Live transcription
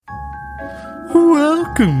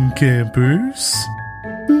Welcome, campers.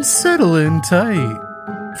 Settle in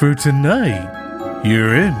tight. For tonight,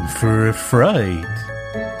 you're in for a fright.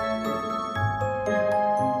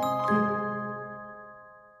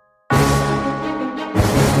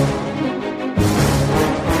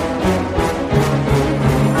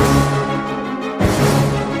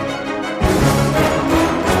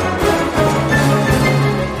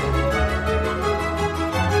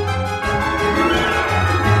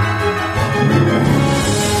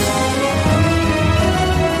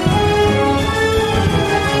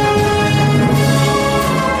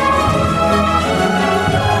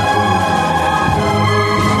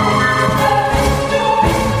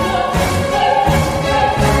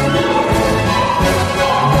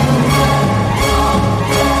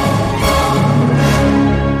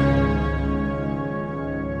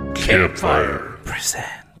 Campfire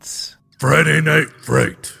presents Friday Night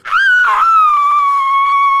Fright.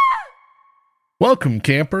 Welcome,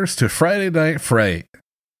 campers, to Friday Night Fright.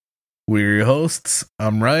 We're your hosts.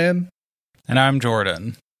 I'm Ryan. And I'm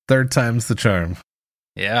Jordan. Third time's the charm.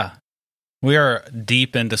 Yeah. We are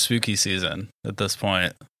deep into spooky season at this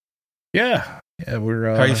point. Yeah,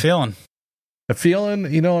 we're... How are you feeling?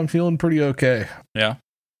 I'm feeling pretty okay. Yeah?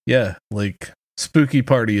 Yeah, like, spooky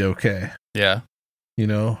party okay. Yeah. You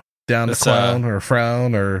know, down to clown or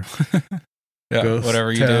frown or yeah, ghost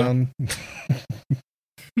whatever you town. Do.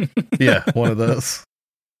 Yeah, one of those.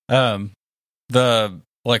 The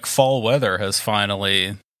fall weather has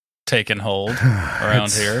finally taken hold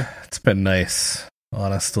around here. It's been nice,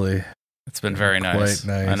 honestly. It's been very nice.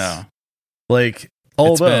 Quite nice. I know. Like,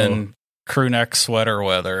 although it's been crew neck sweater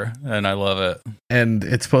weather, and I love it. And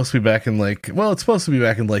it's supposed to be back in the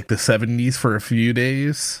 70s for a few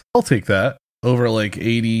days. I'll take that over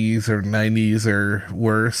 80s or 90s or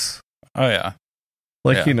worse. Oh yeah.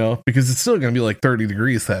 Because it's still going to be 30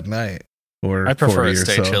 degrees that night. Or I prefer it to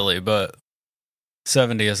stay so. chilly, but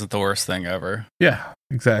 70 isn't the worst thing ever. Yeah,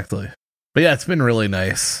 exactly. But yeah, it's been really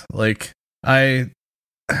nice. I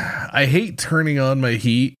hate turning on my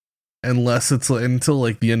heat unless it's until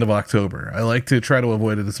the end of October. I like to try to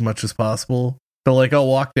avoid it as much as possible. So I'll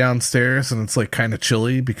walk downstairs and it's kind of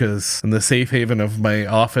chilly because in the safe haven of my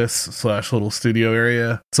office / little studio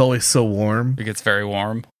area, it's always so warm. It gets very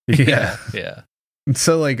warm. Yeah. Yeah. And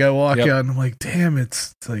so I walk out and I'm like, damn,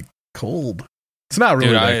 it's cold. It's not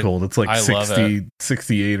really that cold. It's 60,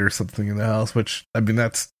 68 or something in the house, which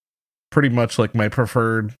that's pretty much my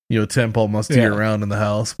preferred, temp almost year round in the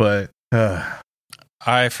house. But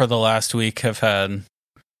for the last week I've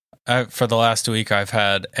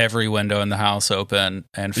had every window in the house open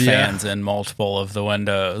and fans in multiple of the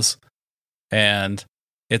windows, and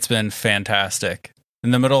it's been fantastic.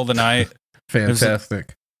 In the middle of the night,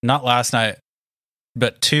 fantastic. Not last night,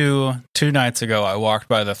 but two nights ago, I walked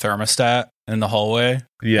by the thermostat in the hallway,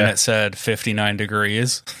 and it said 59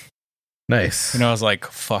 degrees. Nice. And I was like,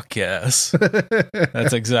 fuck yes.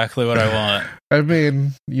 That's exactly what I want. I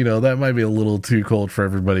mean, that might be a little too cold for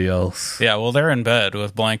everybody else. Yeah, well, they're in bed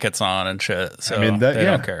with blankets on and shit, so they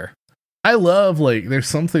don't care. I love, there's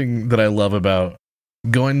something that I love about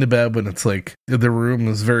going to bed when it's the room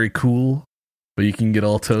is very cool, but you can get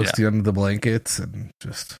all toasty under the blankets and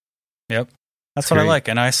just... Yep. That's what I like,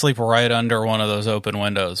 and I sleep right under one of those open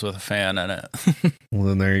windows with a fan in it. Well,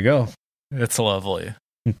 then there you go. It's lovely.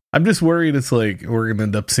 I'm just worried it's we're going to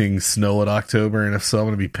end up seeing snow in October, and if so, I'm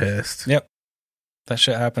going to be pissed. Yep. That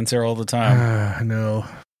shit happens here all the time. I know.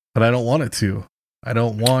 But I don't want it to. I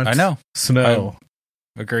don't want snow.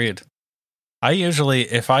 Agreed. I usually,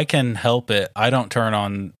 if I can help it, I don't turn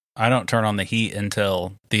on the heat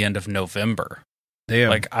until the end of November.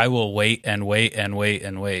 Damn. I will wait and wait and wait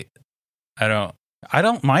and wait. I don't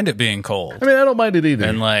mind it being cold. I mean, I don't mind it either.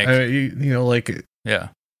 And yeah.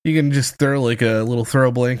 You can just throw a little throw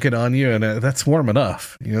blanket on you, and that's warm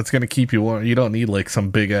enough. It's going to keep you warm. You don't need some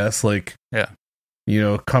big ass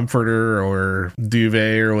comforter or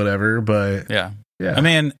duvet or whatever. But yeah. I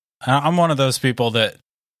mean, I'm one of those people that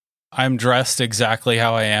I'm dressed exactly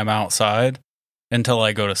how I am outside until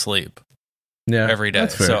I go to sleep. Yeah, every day.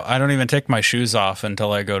 So I don't even take my shoes off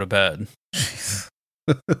until I go to bed. Jeez.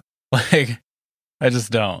 I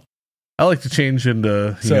just don't. I like to change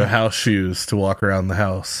into house shoes to walk around the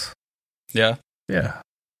house. Yeah. Yeah.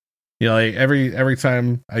 Every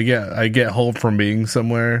time I get home from being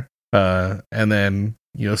somewhere, and then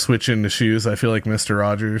switch into shoes, I feel like Mr.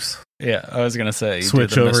 Rogers. Yeah, I was gonna say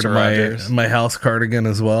switch over to my house cardigan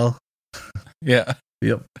as well. Yeah.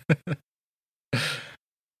 Yep.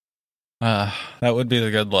 That would be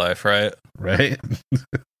the good life, right? Right.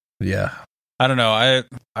 Yeah. I don't know.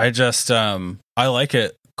 I just I like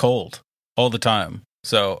it cold all the time.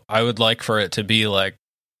 So I would like for it to be like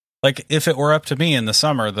if it were up to me in the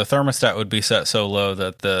summer, the thermostat would be set so low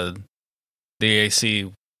that the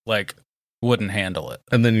AC like wouldn't handle it.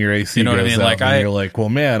 And then your AC you know goes what I mean? out Like and you're like, well,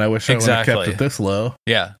 man, I wish I would have kept it this low.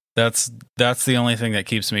 Yeah. That's the only thing that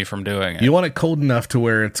keeps me from doing it. You want it cold enough to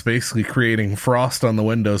where it's basically creating frost on the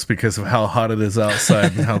windows because of how hot it is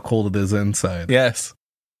outside and how cold it is inside. Yes.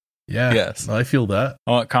 Yeah. Yes. I feel that.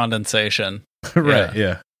 I want condensation. Right.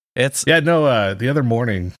 Yeah. The other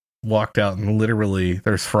morning walked out and literally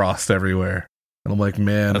there's frost everywhere. And I'm like,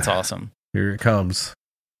 man, that's awesome. Here it comes.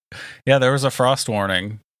 Yeah. There was a frost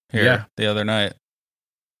warning here the other night.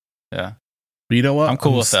 Yeah. But you know what? I'm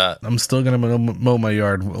cool with that. I'm still going to mow my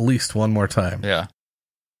yard at least one more time. Yeah.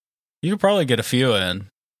 You could probably get a few in.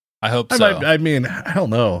 I hope so. I mean, I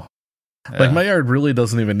don't know. Yeah. Like, my yard really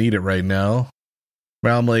doesn't even need it right now.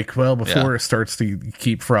 But I'm like, well, before it starts to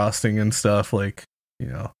keep frosting and stuff, like, you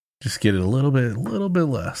know, just get it a little bit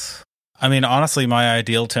less. I mean, honestly, my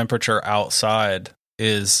ideal temperature outside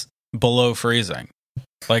is below freezing.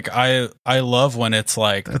 Like, I love when it's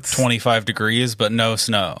like 25 degrees, but no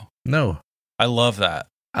snow. No. I love that.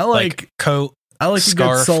 I like coat. I like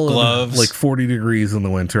scarf, a good solid, gloves. like 40 degrees in the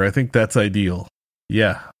winter. I think that's ideal.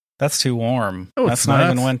 Yeah. That's too warm. No, that's not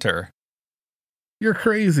even winter. You're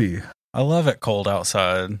crazy. I love it cold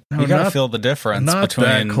outside. No, you gotta feel the difference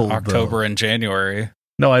between October and January.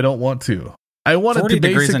 No, I don't want to. I want 40 it to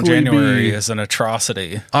degrees in basically January be is an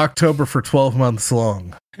atrocity. October for 12 months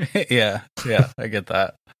long. yeah, I get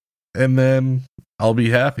that. And then I'll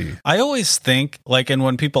be happy. I always think, like, and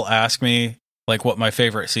when people ask me, like, what my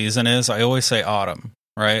favorite season is, I always say autumn,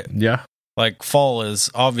 right? Yeah. Like, fall is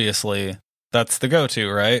obviously, that's the go-to,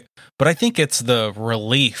 right? But I think it's the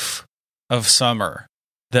relief of summer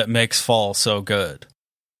that makes fall so good.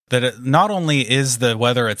 That it not only is the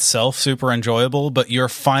weather itself super enjoyable, but you're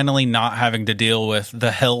finally not having to deal with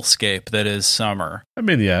the hellscape that is summer. I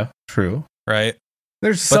mean, yeah, true. Right?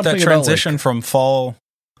 There's something that transition about, like, from fall,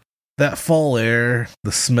 that fall air,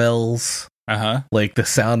 the smells, like the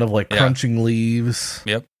sound of like crunching leaves.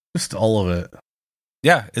 Yep. Just all of it.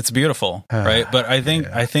 Yeah, it's beautiful, right? But I think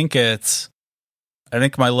I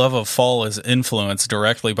think my love of fall is influenced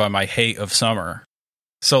directly by my hate of summer.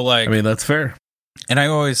 So, like, I mean, that's fair. And I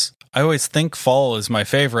always think fall is my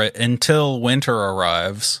favorite until winter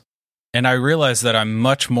arrives, and I realize that I'm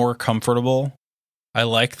much more comfortable. I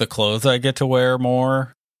like the clothes I get to wear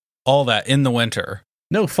more, all that in the winter.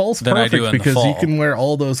 No, fall's perfect because you can wear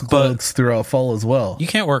all those clothes throughout fall as well. You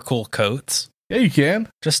can't wear cool coats. Yeah, you can.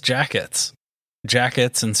 Just jackets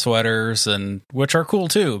and sweaters, and which are cool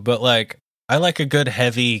too. But like, I like a good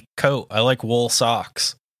heavy coat. I like wool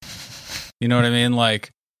socks. You know what I mean? Like,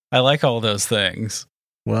 I like all those things.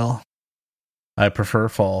 Well, I prefer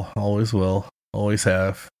fall. Always will. Always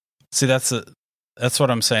have. See, that's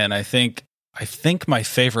what I'm saying. I think my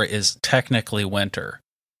favorite is technically winter.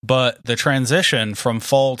 But the transition from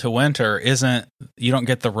fall to winter you don't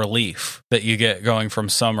get the relief that you get going from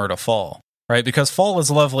summer to fall, right? Because fall is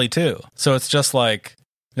lovely too. So it's just like,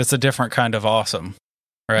 it's a different kind of awesome,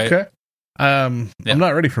 right? Okay. I'm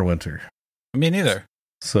not ready for winter. Me neither.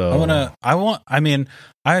 So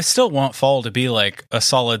I still want fall to be like a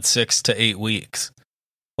solid 6 to 8 weeks.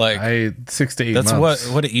 Like 6 to 8 that's months.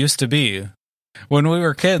 what it used to be. When we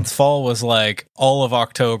were kids, fall was like all of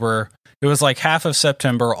October. It was like half of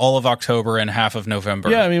September, all of October, and half of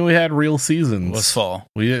November. Yeah, I mean, we had real seasons. It was fall.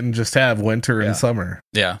 We didn't just have winter and summer.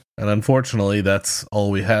 Yeah. And unfortunately, that's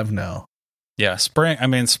all we have now. Yeah, spring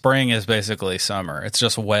is basically summer. It's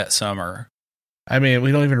just wet summer. I mean,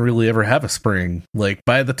 we don't even really ever have a spring. Like,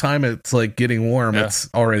 by the time it's like getting warm, it's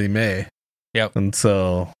already May. Yep. And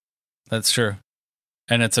so that's true.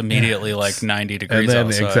 And it's immediately like 90 degrees and then,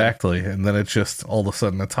 outside. Exactly. And then it's just all of a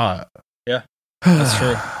sudden it's hot. Yeah. That's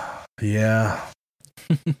true. Yeah.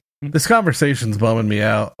 This conversation's bumming me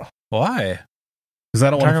out. Why? Because I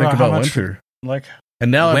don't want to think about winter. Like, and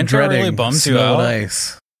now I'm dreading really bums snow you out? and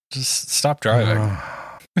ice. Just stop driving.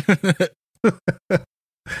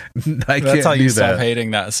 That's how you stop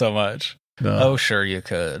hating that so much. No. Oh, sure you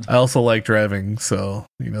could. I also like driving, so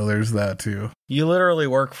there's that too. You literally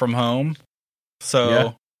work from home,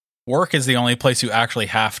 so work is the only place you actually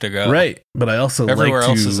have to go. Right, but I also everywhere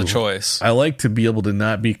else is a choice. I like to be able to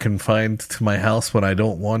not be confined to my house when I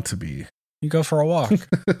don't want to be. You go for a walk.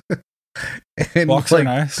 And walks are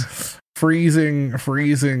nice. Freezing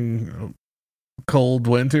cold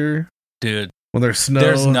winter, dude. When there's snow,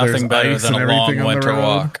 there's nothing better than a long winter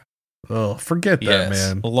walk. Oh, forget that,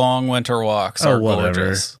 man. Long winter walks are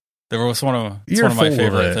gorgeous. There was one of my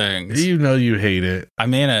favorite things. You hate it. I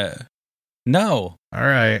mean it. No. All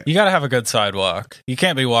right. You got to have a good sidewalk. You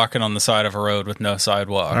can't be walking on the side of a road with no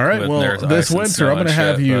sidewalk. All right. Well, this winter, I'm going to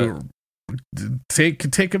have you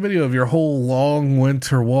take a video of your whole long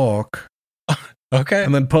winter walk. Okay.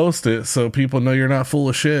 And then post it so people know you're not full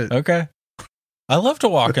of shit. Okay. I love to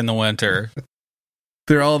walk in the winter.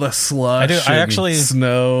 They're all the slush I actually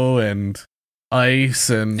snow and ice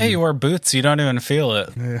and... Hey, you wear boots. You don't even feel it.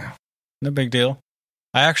 Yeah. No big deal.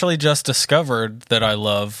 I actually just discovered that I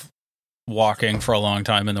love walking for a long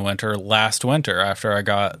time in the winter last winter after I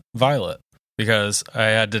got Violet, because I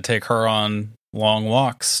had to take her on long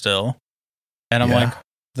walks still. And I'm like,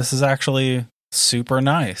 this is actually super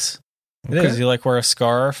nice. It is. You like wear a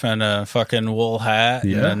scarf and a fucking wool hat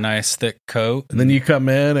and a nice thick coat. And then you come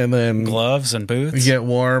in and then gloves and boots. You get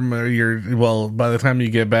warm. By the time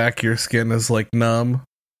you get back, your skin is like numb.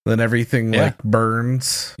 Then everything like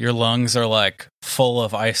burns. Your lungs are like full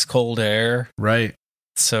of ice cold air. Right.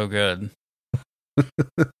 It's so good.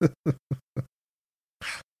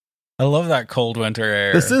 I love that cold winter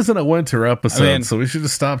air. This isn't a winter episode, so we should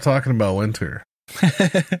just stop talking about winter.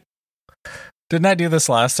 Didn't I do this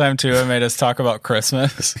last time too? I made us talk about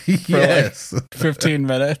Christmas. Yes. Like 15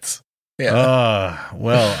 minutes. Yeah.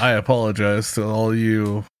 Well, I apologize to all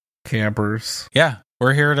you campers. Yeah.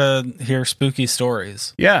 We're here to hear spooky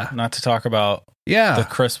stories. Yeah. Not to talk about the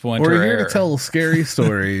crisp winter We're here air. to tell scary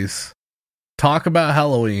stories, talk about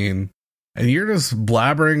Halloween, and you're just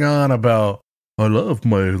blabbering on about, I love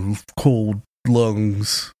my cold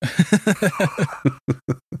lungs.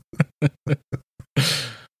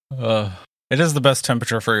 It is the best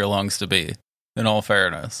temperature for your lungs to be, in all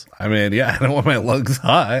fairness. I mean, I don't want my lungs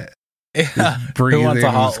hot. Yeah. Breathing Who wants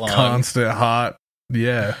a hot lung? Constant hot.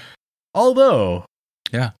 Yeah. Although,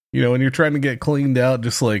 when you're trying to get cleaned out,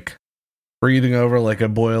 just like breathing over like a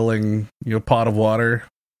boiling, pot of water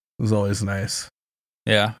is always nice.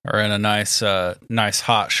 Yeah. Or in a nice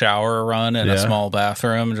hot shower run in a small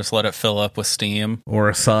bathroom. Just let it fill up with steam. Or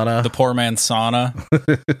a sauna. The poor man's sauna.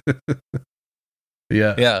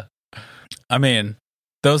 Yeah. Yeah. I mean,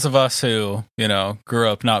 those of us who, grew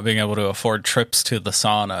up not being able to afford trips to the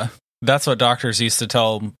sauna, that's what doctors used to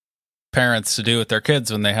tell parents to do with their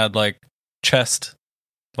kids when they had chest,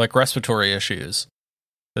 respiratory issues.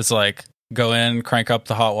 It's go in, crank up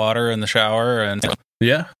the hot water in the shower, and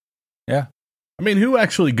yeah. I mean, who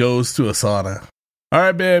actually goes to a sauna? All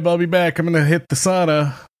right, babe, I'll be back. I'm gonna hit the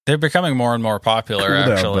sauna. They're becoming more and more popular,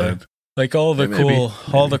 actually. All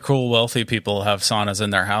the cool wealthy people have saunas in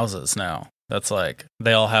their houses now. That's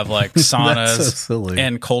they all have saunas so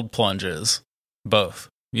and cold plunges. Both.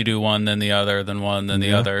 You do one, then the other, then one, then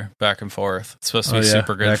the other, back and forth. It's supposed to be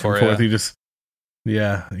super good for you.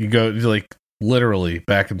 You go literally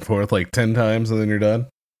back and forth 10 times and then you're done.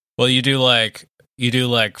 Well, you do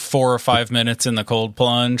 4 or 5 minutes in the cold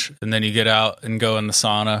plunge, and then you get out and go in the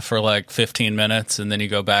sauna for 15 minutes, and then you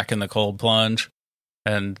go back in the cold plunge.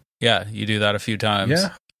 And you do that a few times.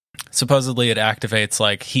 Yeah. Supposedly it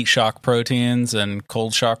activates heat shock proteins and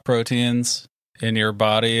cold shock proteins in your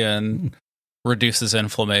body and reduces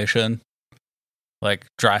inflammation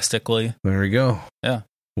drastically. There we go. Yeah.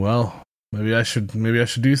 Well, maybe I should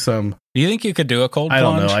do some. Do you think you could do a cold plunge? I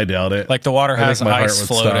don't know. I doubt it. The water has ice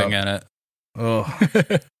floating in it. Oh.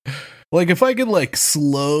 If I could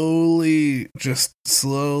slowly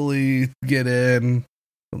get in,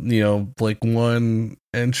 1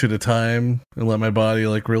 inch at a time and let my body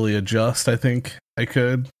really adjust, I think I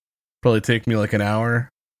could. Probably take me an hour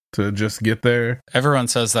to just get there. Everyone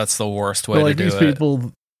says that's the worst way to do these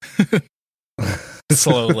people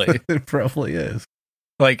slowly. It probably is.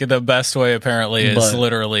 The best way apparently is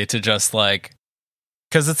literally to just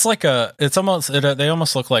because it's they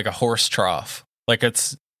almost look like a horse trough.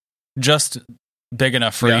 It's just big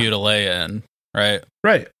enough for you to lay in, right?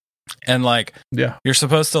 Right. And you're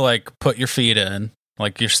supposed to put your feet in,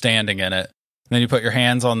 you're standing in it. And then you put your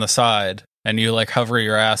hands on the side and you hover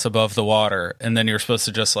your ass above the water, and then you're supposed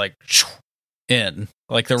to just in.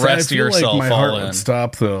 The rest of yourself my fall heart in. Would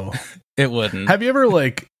stop though. It wouldn't. Have you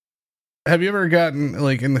ever gotten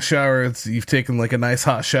in the shower, you've taken a nice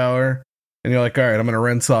hot shower and you're all right, I'm gonna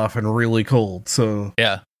rinse off and really cold. So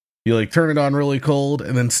you turn it on really cold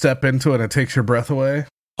and then step into it and it takes your breath away.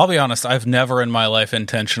 I'll be honest, I've never in my life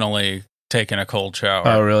intentionally taken a cold shower.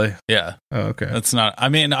 Oh, really? Yeah. Oh, okay. It's not. I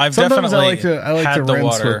mean, I've Sometimes definitely I like to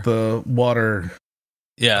rinse with the water.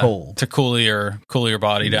 Yeah, cold to cool your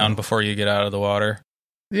body down before you get out of the water.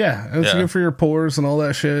 Yeah, it's good for your pores and all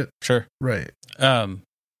that shit. Sure. Right.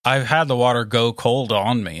 I've had the water go cold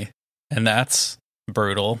on me, and that's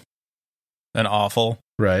brutal and awful.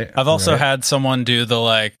 Right. I've also had someone do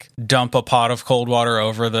the dump a pot of cold water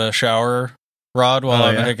over the shower rod while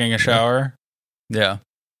I'm taking a shower. Yeah.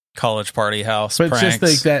 College party house But pranks. it's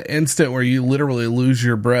just like that instant where you literally lose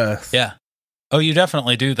your breath. Yeah. Oh, you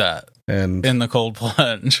definitely do that And in the cold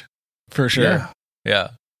plunge. For sure. Yeah. Yeah.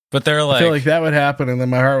 But they're like, I feel like that would happen, and then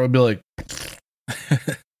my heart would be like,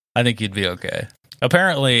 I think you'd be okay.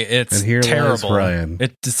 Apparently, it's and here lies terrible. Brian.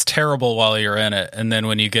 It's terrible while you're in it, and then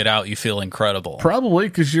when you get out, you feel incredible. Probably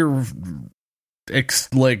because you're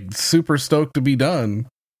like super stoked to be done.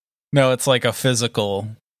 No, it's like a physical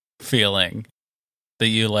feeling that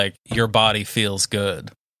you like. Your body feels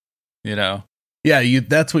good. You know. Yeah,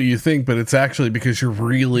 that's what you think, but it's actually because you're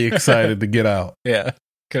really excited to get out. Yeah,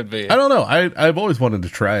 could be. I don't know. I've always wanted to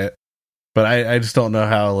try it, but I just don't know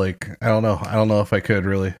how. Like, I don't know if I could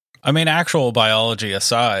really. I mean, actual biology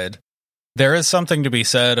aside, there is something to be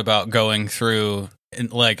said about going through,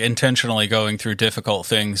 like, intentionally going through difficult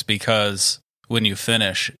things, because when you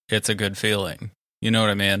finish, it's a good feeling. You know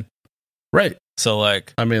what I mean? Right. So,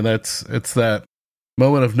 like, I mean, it's that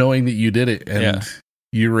moment of knowing that you did it and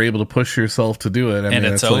you were able to push yourself to do it. I and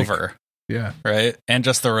mean, it's over. Like, yeah. Right? And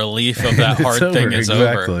just the relief of that hard thing is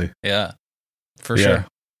over. Yeah. For sure.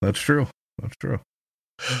 That's true.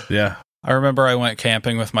 Yeah. I remember I went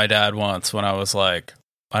camping with my dad once when I was like,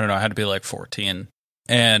 I don't know, I had to be like 14.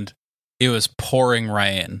 And it was pouring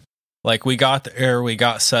rain. Like, we got there, we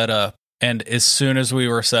got set up, and as soon as we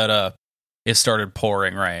were set up, it started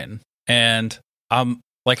pouring rain. And I'm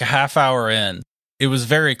like a half hour in, it was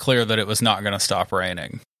very clear that it was not going to stop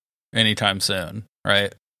raining anytime soon,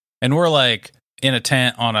 right? And we're like in a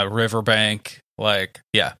tent on a riverbank, like,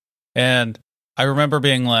 yeah. And I remember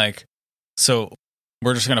being like, so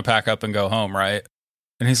we're just going to pack up and go home, right?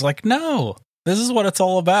 And he's like, no, this is what it's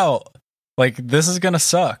all about. Like, this is going to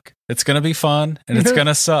suck. It's going to be fun, and it's going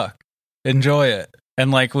to suck. Enjoy it. And,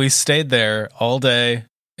 like, we stayed there all day.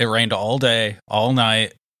 It rained all day, all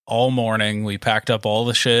night, all morning. We packed up all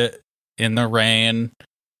the shit in the rain,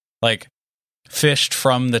 like, fished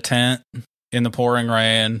from the tent in the pouring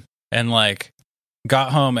rain, and, like,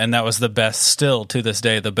 got home, and that was the best, still to this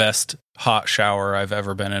day, the best hot shower I've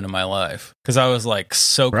ever been in my life. Because I was like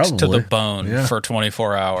soaked to the bone for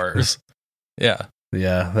 24 hours. Yeah.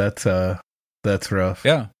 Yeah, that's rough.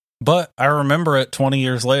 Yeah. But I remember it 20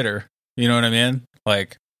 years later. You know what I mean?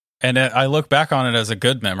 Like, and I look back on it as a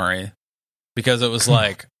good memory, because it was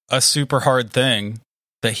like a super hard thing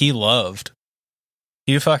that he loved.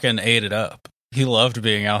 He fucking ate it up. He loved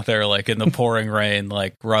being out there, like, in the pouring rain,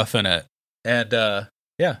 like, roughing it. And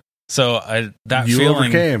yeah, so you feeling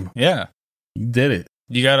overcame. Yeah, you did it.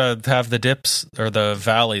 You gotta have the dips or the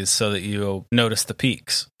valleys so that you notice the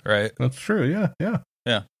peaks, right? That's true. Yeah.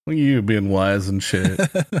 Yeah. Look at you being wise and shit.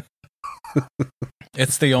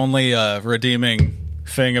 It's the only redeeming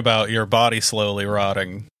thing about your body slowly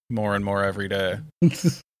rotting more and more every day.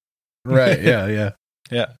 Right. Yeah.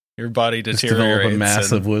 Yeah. Your body just deteriorates. Develop a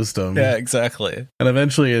massive wisdom. Yeah, exactly. And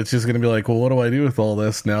eventually it's just going to be like, well, what do I do with all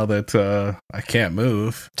this now that I can't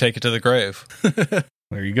move? Take it to the grave.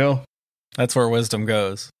 There you go. That's where wisdom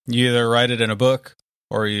goes. You either write it in a book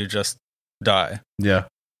or you just die. Yeah.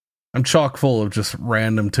 I'm chock full of just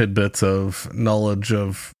random tidbits of knowledge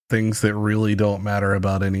of things that really don't matter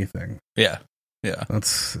about anything. Yeah. Yeah.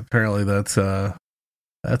 That's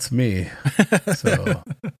me. So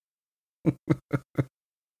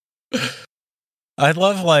I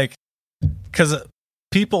love, like, because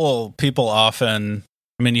people often,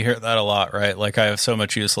 I mean, you hear that a lot, right? Like, I have so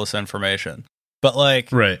much useless information. But,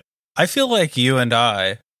 like, right. I feel like you and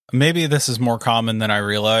I, maybe this is more common than I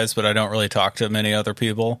realize, but I don't really talk to many other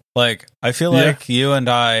people. Like, I feel like you and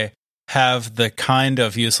I have the kind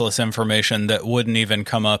of useless information that wouldn't even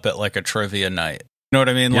come up at, like, a trivia night. You know what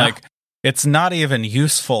I mean? Yeah. Like, it's not even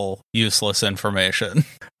useful, useless information.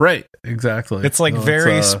 Right. Exactly. It's like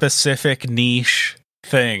very specific niche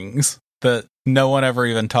things that no one ever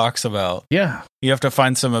even talks about. Yeah. You have to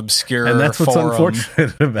find some obscure and that's what's forum.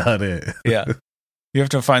 unfortunate about it. Yeah. You have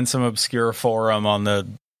to find some obscure forum on the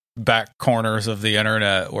back corners of the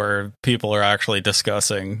internet where people are actually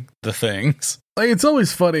discussing the things. Like, it's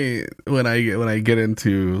always funny when I get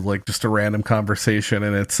into, like, just a random conversation,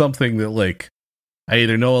 and it's something that, like, I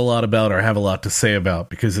either know a lot about or have a lot to say about,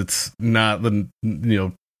 because it's not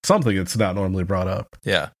something that's not normally brought up.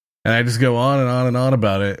 Yeah. And I just go on and on and on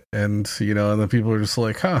about it, and and then people are just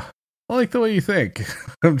like, huh, I like the way you think.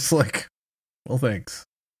 I'm just like, well, thanks.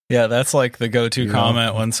 Yeah, that's like the go-to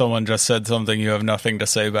comment when someone just said something you have nothing to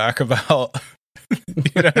say back about.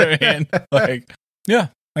 You know what I mean? Like, yeah,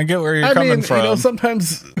 I get where you're coming from.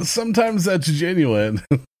 Sometimes that's genuine.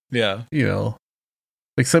 Yeah.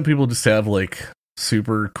 Like, some people just have, like,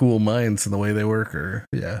 super cool minds in the way they work, or,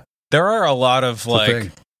 yeah. There are a lot of,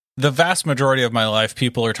 like, the vast majority of my life,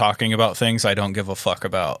 people are talking about things I don't give a fuck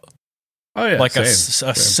about. Oh yeah, like same.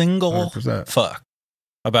 a single 100%. fuck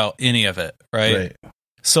about any of it, right?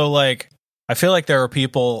 So like, I feel like there are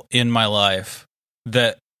people in my life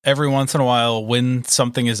that every once in a while, when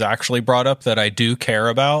something is actually brought up that I do care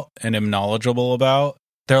about and am knowledgeable about,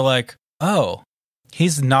 they're like, oh,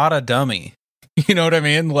 he's not a dummy. You know what I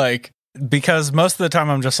mean? Like, because most of the time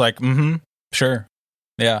I'm just like, sure.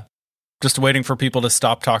 Yeah. Just waiting for people to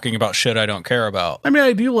stop talking about shit I don't care about. I mean,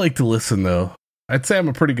 I do like to listen though. I'd say I'm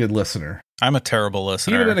a pretty good listener. I'm a terrible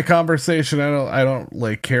listener. Even in a conversation I don't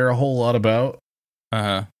like care a whole lot about.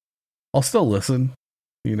 I'll still listen,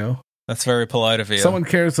 you know. That's very polite of you. Someone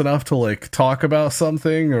cares enough to like talk about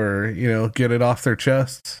something or, you know, get it off their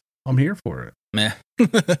chests. I'm here for it. Meh.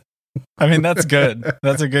 I mean, that's good.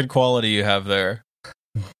 That's a good quality you have there.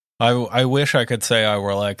 I wish I could say I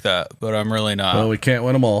were like that, but I'm really not. Well, we can't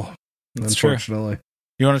win them all. That's unfortunately. True.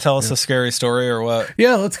 You want to tell us a scary story or what?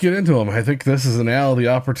 Yeah, let's get into them. I think this is now the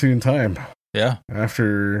opportune time. Yeah.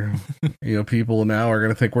 After, you know, people now are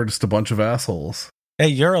going to think we're just a bunch of assholes. Hey,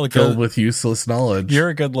 you're a filled with useless knowledge. You're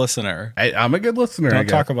a good listener. I'm a good listener. Don't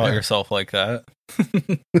talk about yourself like that.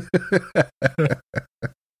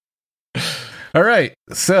 All right.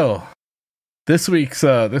 So this week's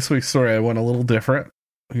story, I went a little different.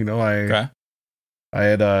 You know, I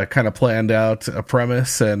had kind of planned out a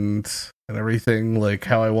premise and everything, like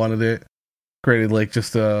how I wanted it. Created like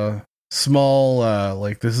just a small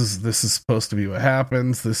like this is supposed to be what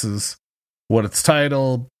happens. This is what it's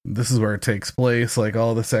titled. This is where it takes place. Like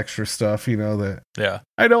all this extra stuff, you know, that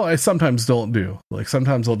I sometimes don't do. Like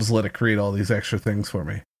sometimes I'll just let it create all these extra things for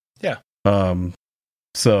me. Yeah.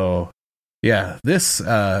 So yeah, this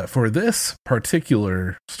for this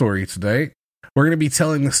particular story tonight, we're going to be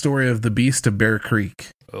telling the story of the Beast of Bear Creek.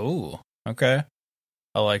 Oh, okay.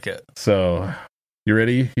 I like it. So, you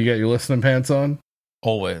ready? You got your listening pants on?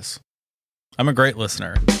 Always. I'm a great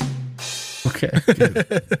listener. Okay.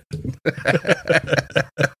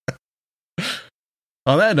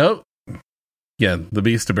 On that note, again, the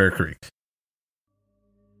Beast of Bear Creek.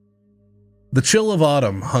 The chill of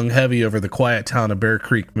autumn hung heavy over the quiet town of Bear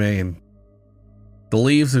Creek, Maine. The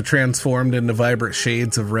leaves have transformed into vibrant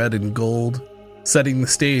shades of red and gold, setting the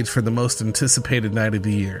stage for the most anticipated night of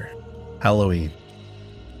the year, Halloween.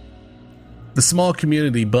 The small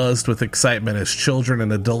community buzzed with excitement as children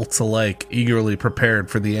and adults alike eagerly prepared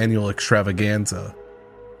for the annual extravaganza,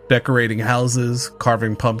 decorating houses,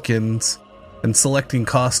 carving pumpkins, and selecting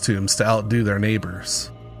costumes to outdo their neighbors.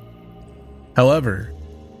 However,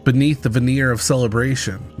 beneath the veneer of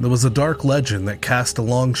celebration, there was a dark legend that cast a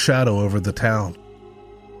long shadow over the town.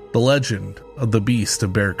 The legend of the Beast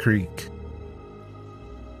of Bear Creek.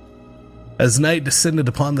 As night descended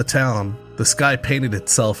upon the town, the sky painted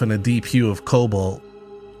itself in a deep hue of cobalt.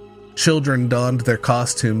 Children donned their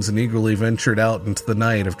costumes and eagerly ventured out into the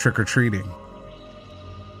night of trick-or-treating.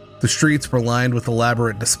 The streets were lined with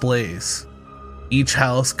elaborate displays, each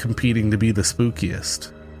house competing to be the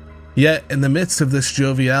spookiest. Yet, in the midst of this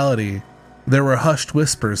joviality, there were hushed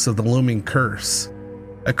whispers of the looming curse,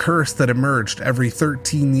 a curse that emerged every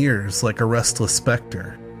 13 years like a restless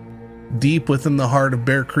specter. Deep within the heart of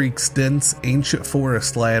Bear Creek's dense, ancient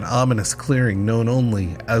forest lay an ominous clearing known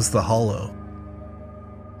only as the Hollow.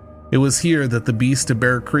 It was here that the Beast of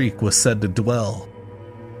Bear Creek was said to dwell,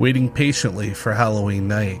 waiting patiently for Halloween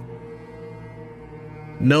night.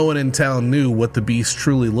 No one in town knew what the beast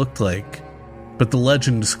truly looked like, but the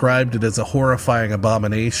legend described it as a horrifying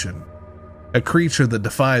abomination, a creature that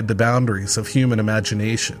defied the boundaries of human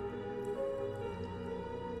imagination.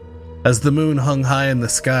 As the moon hung high in the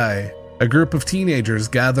sky, a group of teenagers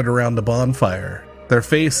gathered around a bonfire, their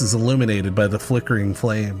faces illuminated by the flickering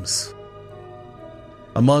flames.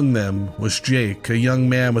 Among them was Jake, a young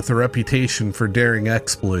man with a reputation for daring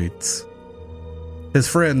exploits. His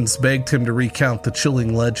friends begged him to recount the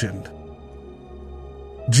chilling legend.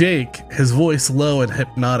 Jake, his voice low and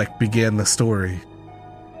hypnotic, began the story.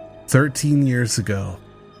 13 years ago,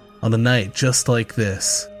 on a night just like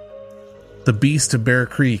this, the Beast of Bear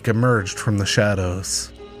Creek emerged from the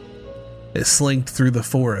shadows. It slinked through the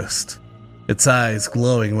forest, its eyes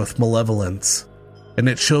glowing with malevolence, and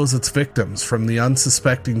it chose its victims from the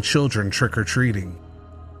unsuspecting children trick-or-treating.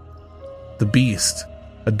 The beast,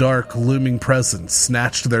 a dark, looming presence,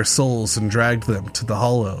 snatched their souls and dragged them to the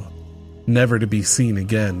Hollow, never to be seen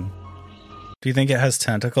again. Do you think it has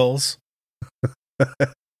tentacles?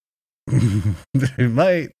 It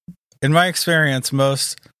might. In my experience,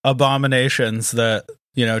 most abominations that,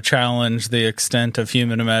 challenge the extent of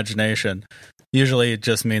human imagination Usually it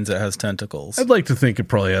just means it has tentacles. I'd like to think it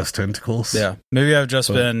probably has tentacles. Yeah. Maybe I've just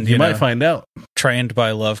been, you might find out. Trained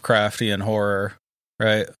by Lovecraftian horror,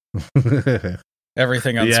 right?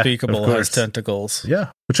 Everything unspeakable has tentacles.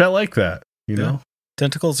 Yeah, which I like that, you know?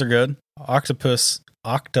 Tentacles are good. Octopuses.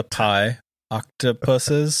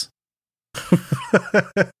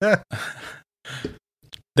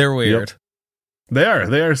 They're weird. Yep.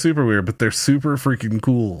 They are super weird, but they're super freaking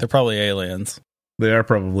cool. They're probably aliens. They are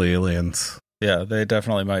probably aliens. Yeah, they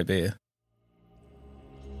definitely might be.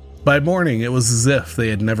 By morning, it was as if they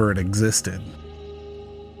had never existed.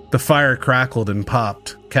 The fire crackled and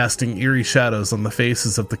popped, casting eerie shadows on the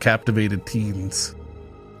faces of the captivated teens.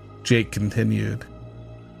 Jake continued.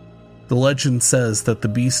 The legend says that the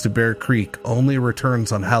beast of Bear Creek only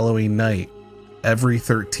returns on Halloween night every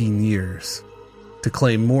 13 years to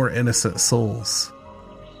claim more innocent souls.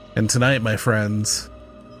 And tonight, my friends,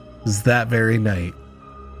 is that very night.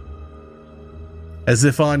 As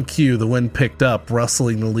if on cue, the wind picked up,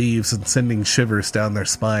 rustling the leaves and sending shivers down their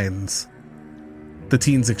spines. The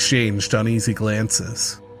teens exchanged uneasy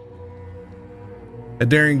glances. A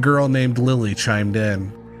daring girl named Lily chimed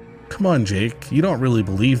in. Come on, Jake, you don't really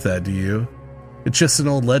believe that, do you? It's just an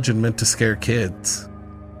old legend meant to scare kids.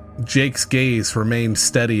 Jake's gaze remained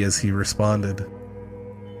steady as he responded.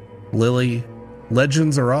 Lily,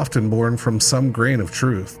 legends are often born from some grain of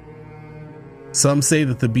truth. Some say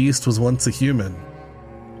that the beast was once a human,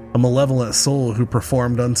 a malevolent soul who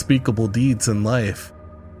performed unspeakable deeds in life,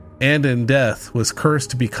 and in death was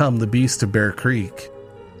cursed to become the beast of Bear Creek.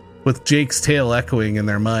 With Jake's tale echoing in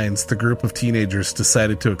their minds, the group of teenagers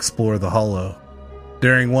decided to explore the hollow,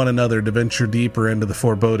 daring one another to venture deeper into the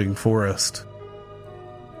foreboding forest.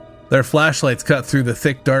 Their flashlights cut through the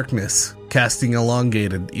thick darkness, casting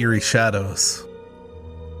elongated, eerie shadows.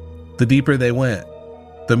 The deeper they went,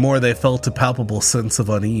 the more they felt a palpable sense of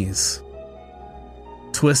unease.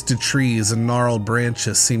 Twisted trees and gnarled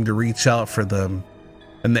branches seemed to reach out for them,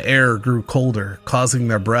 and the air grew colder, causing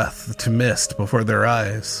their breath to mist before their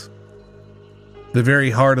eyes. The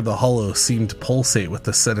very heart of the hollow seemed to pulsate with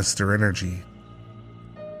the sinister energy.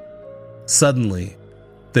 Suddenly,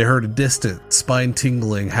 they heard a distant,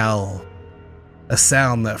 spine-tingling howl, a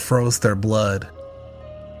sound that froze their blood.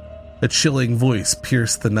 A chilling voice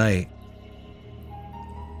pierced the night.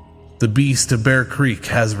 The beast of Bear Creek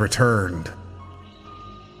has returned.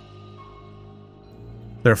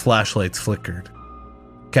 Their flashlights flickered,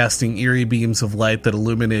 casting eerie beams of light that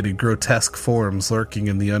illuminated grotesque forms lurking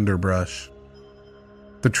in the underbrush.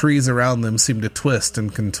 The trees around them seemed to twist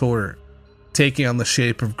and contort, taking on the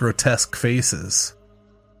shape of grotesque faces,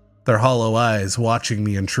 their hollow eyes watching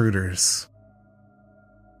the intruders.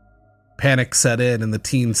 Panic set in and the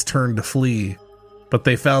teens turned to flee, but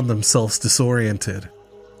they found themselves disoriented,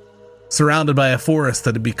 surrounded by a forest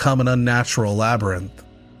that had become an unnatural labyrinth.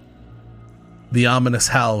 The ominous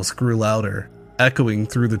howls grew louder, echoing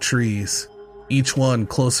through the trees, each one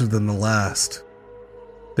closer than the last.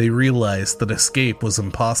 They realized that escape was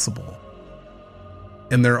impossible,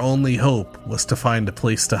 and their only hope was to find a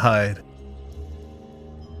place to hide.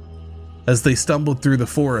 As they stumbled through the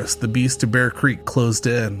forest, the beast of Bear Creek closed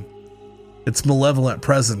in, its malevolent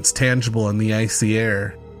presence tangible in the icy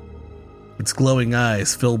air. Its glowing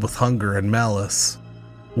eyes, filled with hunger and malice,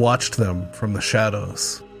 watched them from the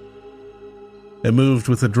shadows. It moved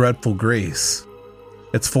with a dreadful grace,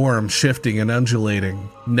 its form shifting and undulating,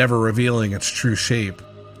 never revealing its true shape.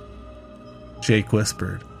 Jake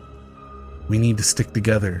whispered, "We need to stick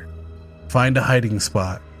together. Find a hiding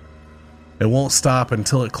spot. It won't stop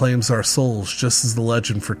until it claims our souls, just as the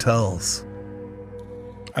legend foretells."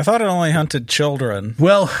 I thought it only hunted children.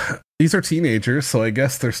 Well, these are teenagers, so I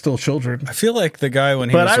guess they're still children. I feel like the guy, when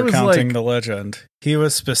he was recounting the legend, he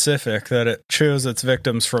was specific that it chose its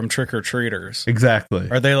victims from trick-or-treaters. Exactly.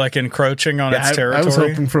 Are they, like, encroaching on its territory? I was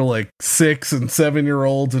hoping for, like, 6 and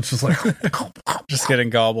 7-year-olds. It's just like... just getting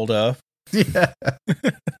gobbled up. Yeah.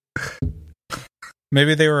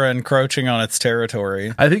 Maybe they were encroaching on its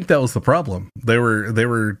territory. I think that was the problem. They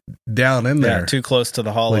were down in there. Yeah, too close to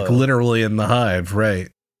the hollow. Like, literally in the hive, right.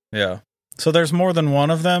 Yeah. So there's more than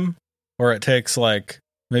one of them? Or it takes, like,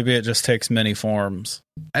 maybe it just takes many forms?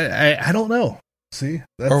 I don't know. See?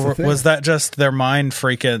 That's or the thing. Was that just their mind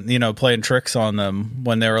freaking, playing tricks on them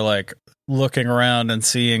when they were, like, looking around and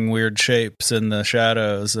seeing weird shapes in the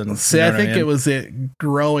shadows? And see, I think it was it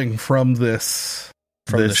growing from this...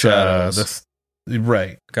 From the shadows.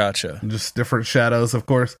 Right. Gotcha. Just different shadows, of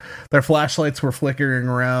course. Their flashlights were flickering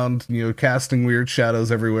around, casting weird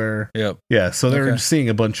shadows everywhere. Yep. Yeah, so they were seeing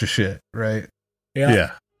a bunch of shit, right?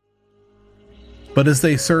 Yeah. But as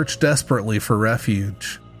they searched desperately for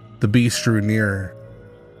refuge, the beast drew nearer.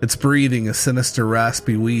 its breathing a sinister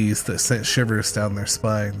raspy wheeze that sent shivers down their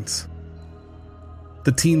spines.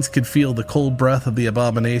 The teens could feel the cold breath of the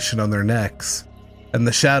abomination on their necks, and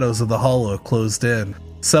the shadows of the hollow closed in,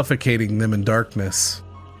 suffocating them in darkness.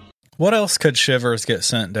 What else could shivers get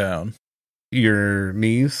sent down? Your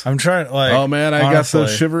knees? I'm trying, like... Oh man, I honestly got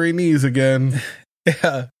those shivery knees again.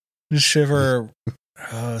 Yeah. Shiver...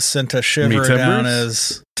 sent a shiver down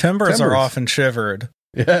as... Timbers are often shivered.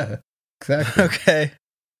 Yeah, exactly. Okay.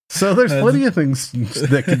 So there's plenty of things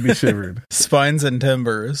that can be shivered. Spines and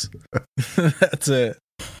timbers. That's it.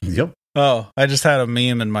 Yep. Oh, I just had a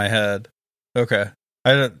meme in my head. Okay.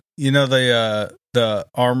 You know the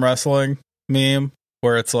arm wrestling meme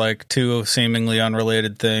where it's like two seemingly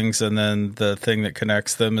unrelated things and then the thing that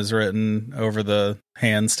connects them is written over the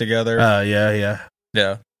hands together?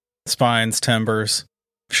 Yeah. Spines, timbers,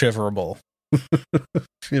 shiverable.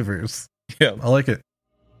 Shivers. Yeah. I like it.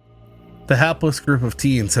 The hapless group of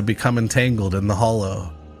teens had become entangled in the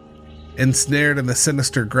hollow, ensnared in the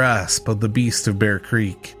sinister grasp of the beast of Bear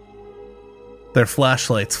Creek. Their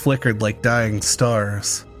flashlights flickered like dying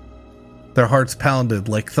stars. Their hearts pounded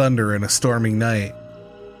like thunder in a stormy night,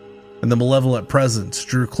 and the malevolent presence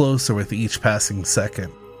drew closer with each passing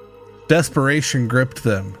second. Desperation gripped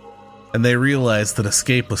them, and they realized that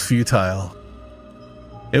escape was futile.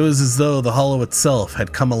 It was as though the hollow itself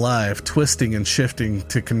had come alive, twisting and shifting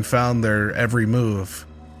to confound their every move.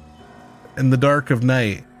 In the dark of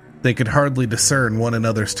night, they could hardly discern one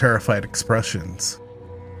another's terrified expressions.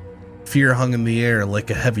 Fear hung in the air like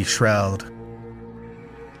a heavy shroud.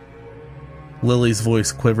 Lily's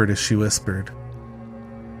voice quivered as she whispered,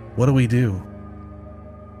 "What do we do?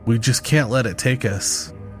 We just can't let it take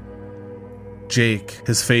us." Jake,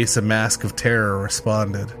 his face a mask of terror,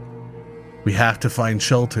 responded, "We have to find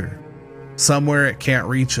shelter. Somewhere it can't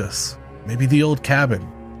reach us. Maybe the old cabin.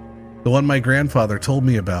 The one my grandfather told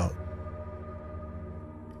me about."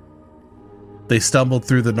 They stumbled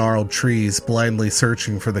through the gnarled trees, blindly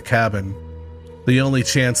searching for the cabin, the only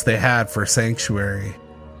chance they had for sanctuary.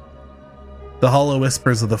 The hollow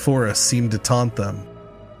whispers of the forest seemed to taunt them,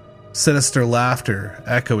 sinister laughter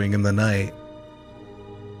echoing in the night.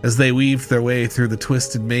 As they weaved their way through the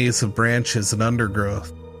twisted maze of branches and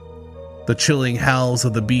undergrowth, the chilling howls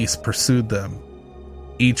of the beast pursued them,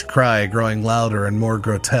 each cry growing louder and more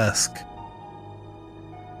grotesque.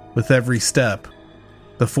 With every step,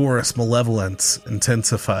 the forest's malevolence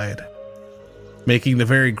intensified, making the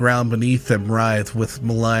very ground beneath them writhe with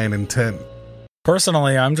malign intent.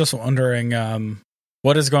 Personally, I'm just wondering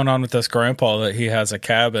what is going on with this grandpa that he has a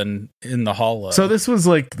cabin in the hollow. So this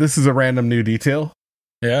is a random new detail.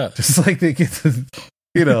 Yeah. Just like they get to,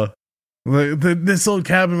 this old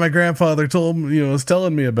cabin my grandfather told me, was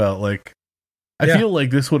telling me about. Like, I feel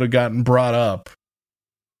like this would have gotten brought up,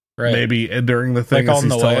 right? Maybe during the thing, like as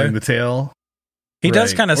he's telling the tale. He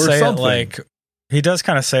does kind of say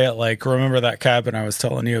it like, remember that cabin I was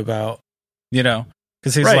telling you about,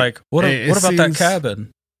 because he's like, what about that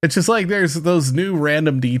cabin? It's just like there's those new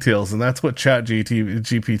random details, and that's what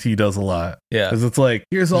GPT does a lot. Yeah. Because it's like,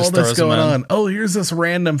 here's all this going on. Oh, here's this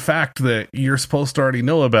random fact that you're supposed to already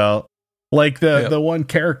know about. Like the one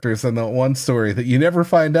characters in that one story that you never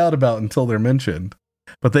find out about until they're mentioned.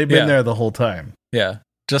 But they've been there the whole time. Yeah.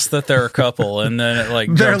 Just that they're a couple, and then it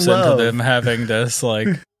like jumps into them having this like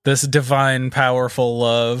this divine, powerful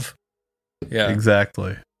love. Yeah.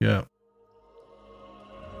 Exactly. Yeah.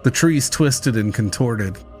 The trees twisted and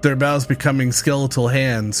contorted, their boughs becoming skeletal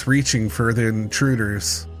hands reaching for the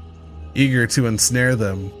intruders, eager to ensnare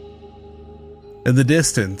them. In the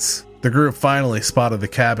distance, the group finally spotted the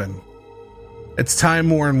cabin. Its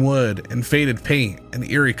time-worn wood and faded paint an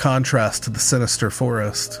eerie contrast to the sinister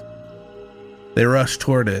forest. They rushed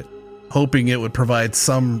toward it, hoping it would provide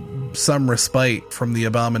some respite from the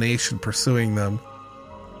abomination pursuing them.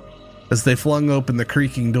 As they flung open the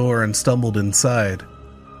creaking door and stumbled inside,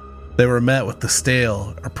 they were met with the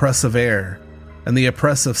stale, oppressive air and the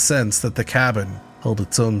oppressive sense that the cabin held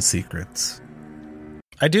its own secrets.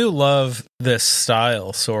 I do love this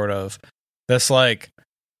style, sort of. This, like,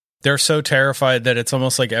 they're so terrified that it's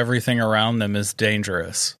almost like everything around them is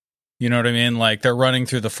dangerous. You know what I mean? Like, they're running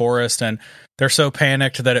through the forest and they're so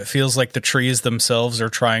panicked that it feels like the trees themselves are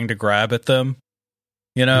trying to grab at them.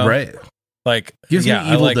 Right. Like, gives me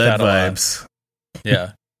Evil I like Dead that vibes.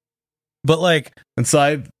 Yeah. But, like,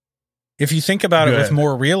 inside, if you think about it with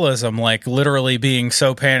more realism, like literally being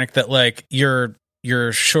so panicked that like your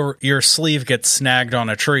sleeve gets snagged on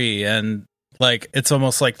a tree, and like it's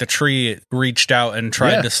almost like the tree reached out and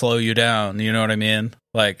tried to slow you down. You know what I mean?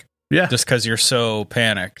 Like, just because you're so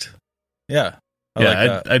panicked. Yeah, I like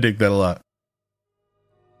that. I dig that a lot.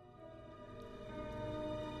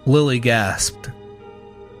 Lily gasped.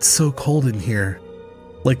 It's so cold in here,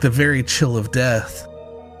 like the very chill of death.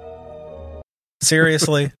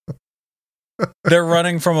 Seriously? They're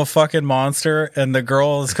running from a fucking monster and the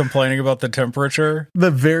girl is complaining about the temperature?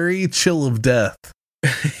 The very chill of death.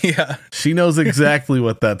 Yeah. She knows exactly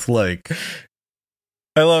what that's like.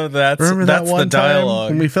 I love that. Remember that's that one the dialogue.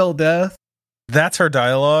 time when we felt death? That's her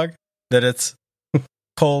dialogue? That it's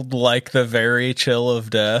cold like the very chill of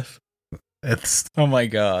death? It's Oh my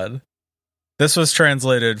god. This was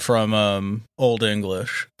translated from Old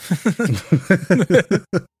English.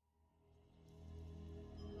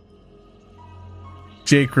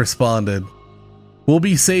 Jake responded, "We'll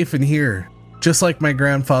be safe in here, just like my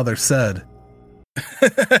grandfather said."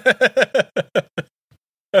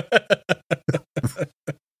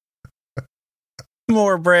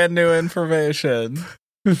 More brand new information.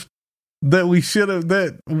 That we should have,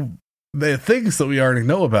 that things that we already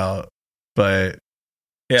know about, but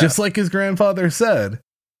Yeah. just like his grandfather said,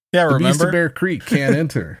 Yeah, the beast of remember? Bear Creek can't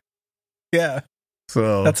enter. Yeah.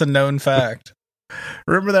 So That's a known fact.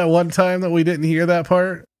 remember that one time that we didn't hear that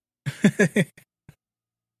part?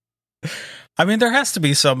 I mean, there has to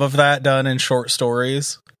be some of that done in short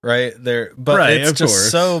stories, right? But Right, it's of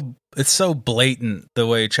just course. it's so blatant the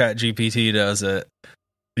way ChatGPT does it.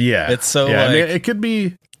 Yeah, It's so yeah. I mean, like it could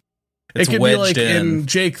be. it's It could be wedged like in.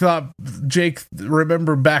 Jake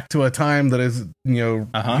remembered back to a time that is,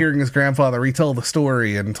 Uh-huh. hearing his grandfather retell the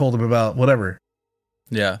story and told him about whatever.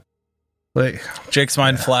 Yeah, Like, Jake's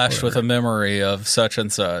mind Yeah, flashed with whatever. a memory of such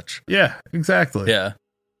and such. yeah, exactly. Yeah,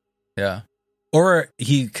 yeah. Or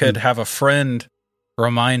he could have a friend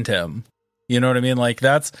remind him. You know what I mean? Like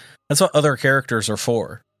that's what other characters are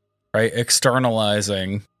for, right?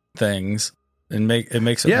 Externalizing things and it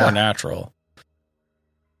makes it Yeah. more natural.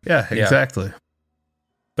 Yeah, Yeah. exactly.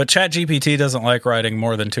 But ChatGPT doesn't like writing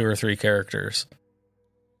more than 2 or 3 characters.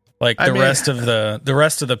 Like I the mean- rest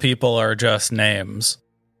of the people are just names,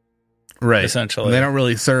 Right. essentially, They don't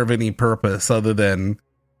really serve any purpose other than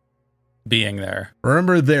being there.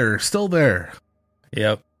 remember they're still there.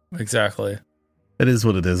 Yep, exactly. It is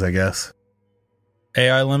what it is, I guess.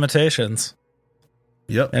 AI limitations.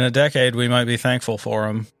 Yep. In a decade, we might be thankful for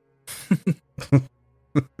them.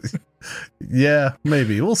 Yeah,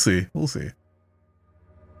 maybe. We'll see. We'll see.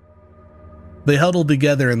 They huddled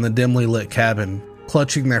together in the dimly lit cabin,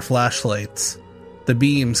 clutching their flashlights, the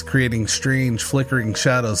beams creating strange flickering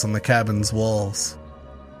shadows on the cabin's walls.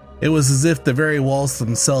 It was as if the very walls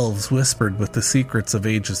themselves whispered with the secrets of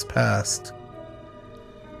ages past.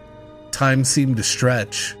 Time seemed to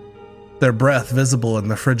stretch, their breath visible in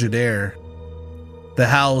the frigid air. The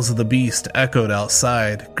howls of the beast echoed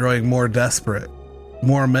outside, growing more desperate,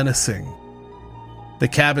 more menacing. The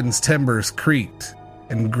cabin's timbers creaked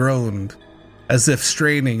and groaned, as if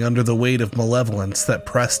straining under the weight of malevolence that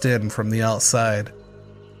pressed in from the outside.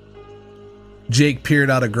 Jake peered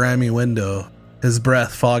out a grimy window, his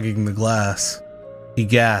breath fogging the glass. He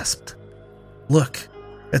gasped. "Look,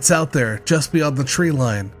 it's out there, just beyond the tree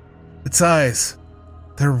line. Its eyes.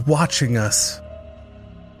 They're watching us."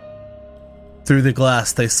 Through the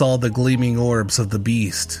glass, they saw the gleaming orbs of the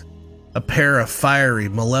beast, a pair of fiery,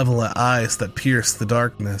 malevolent eyes that pierced the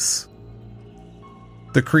darkness.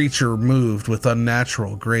 The creature moved with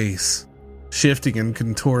unnatural grace, shifting and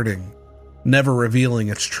contorting, never revealing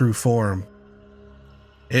its true form.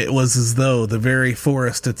 It was as though the very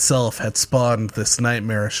forest itself had spawned this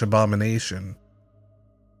nightmarish abomination.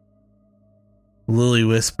 Lily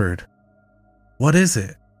whispered, "What is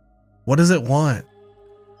it? What does it want?"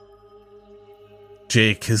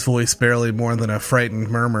 Jake, his voice barely more than a frightened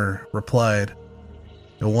murmur, replied,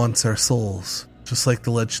 "It wants our souls, just like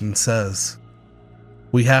the legend says.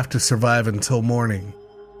 We have to survive until morning.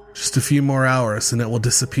 Just a few more hours and it will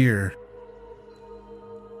disappear."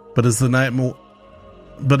 But as the night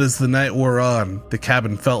wore on, the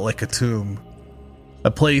cabin felt like a tomb,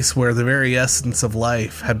 a place where the very essence of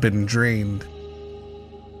life had been drained.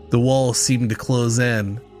 The walls seemed to close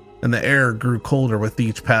in, and the air grew colder with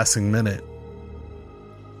each passing minute.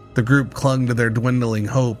 The group clung to their dwindling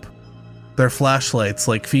hope, their flashlights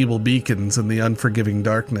like feeble beacons in the unforgiving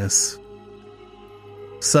darkness.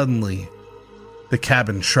 Suddenly, the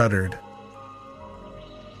cabin shuddered.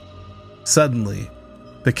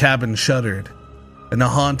 And a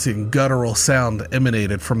haunting, guttural sound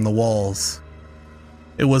emanated from the walls.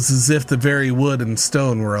 It was as if the very wood and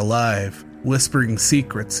stone were alive, whispering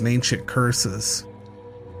secrets and ancient curses.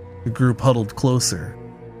 The group huddled closer,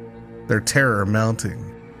 their terror mounting.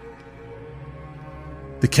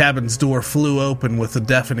 The cabin's door flew open with a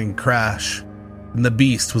deafening crash, and the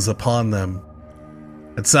beast was upon them.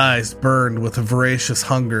 Its eyes burned with a voracious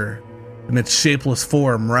hunger, and its shapeless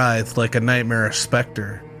form writhed like a nightmarish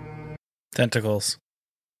specter. Tentacles.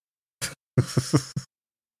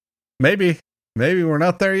 Maybe we're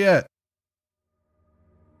not there yet.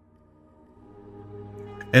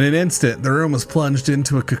 In an instant, the room was plunged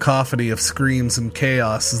into a cacophony of screams and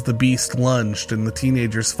chaos as the beast lunged and the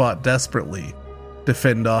teenagers fought desperately to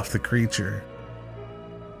fend off the creature.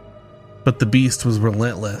 But the beast was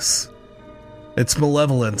relentless, its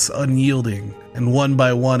malevolence unyielding, and one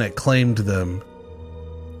by one it claimed them.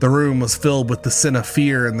 The room was filled with the sin of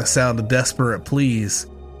fear and the sound of desperate pleas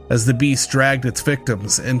as the beast dragged its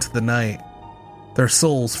victims into the night, their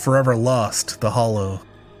souls forever lost to the hollow.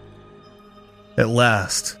 At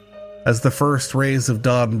last, as the first rays of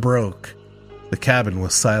dawn broke, the cabin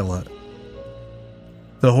was silent.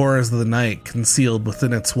 The horrors of the night concealed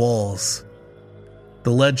within its walls.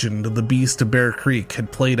 The legend of the Beast of Bear Creek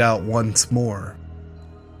had played out once more,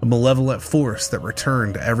 a malevolent force that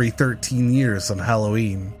returned every 13 years on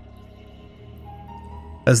Halloween.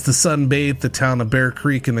 As the sun bathed the town of Bear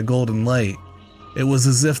Creek in a golden light, it was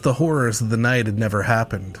as if the horrors of the night had never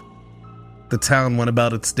happened. The town went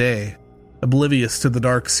about its day, oblivious to the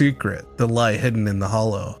dark secret that lay hidden in the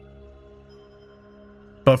hollow.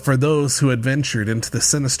 But for those who had ventured into the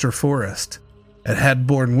sinister forest and had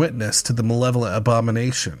borne witness to the malevolent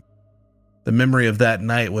abomination, the memory of that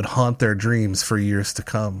night would haunt their dreams for years to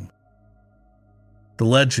come. The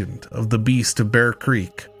legend of the Beast of Bear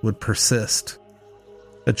Creek would persist,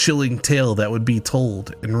 a chilling tale that would be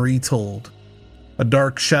told and retold, a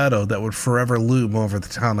dark shadow that would forever loom over the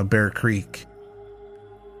town of Bear Creek.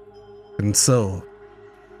 And so,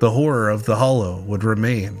 the horror of the hollow would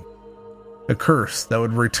remain, a curse that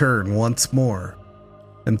would return once more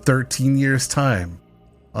in 13 years' time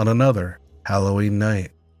on another Halloween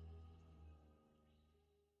night.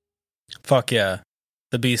 Fuck yeah.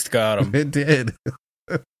 The beast got him. It did.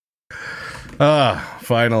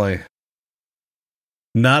 Finally.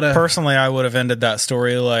 Personally, I would have ended that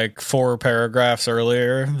story like 4 paragraphs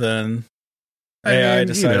earlier than AI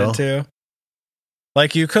decided to.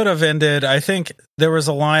 Like, you could have ended, I think there was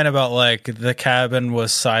a line about, like, the cabin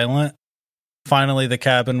was silent. Finally, the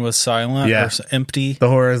cabin was silent or empty. The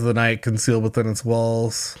horrors of the night concealed within its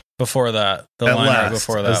walls. Before that. The At line last, right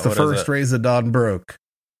before that. as the first rays of dawn broke,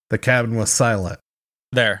 the cabin was silent.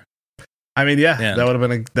 There. I mean, yeah. that would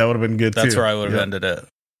have been good too. That's where I would have ended it.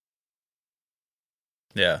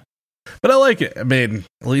 Yeah. But I like it. I mean,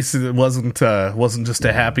 at least it wasn't just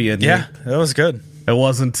a happy ending. Yeah, that was good. It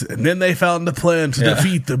wasn't. And then they found the plan to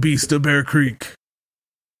defeat the Beast of Bear Creek.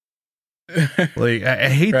 Like, I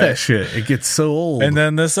hate that shit. It gets so old. And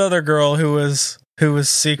then this other girl who was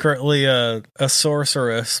secretly a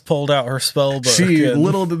sorceress pulled out her spell book.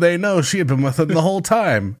 Little did they know she had been with them the whole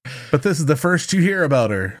time. But this is the first you hear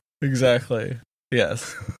about her. Exactly.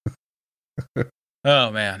 Yes.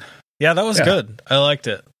 Oh man. Yeah, that was good. I liked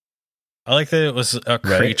it. I like that it was a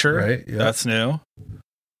creature. Right. Yeah. That's new.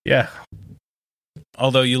 Yeah.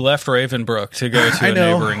 Although you left Ravenbrook to go to a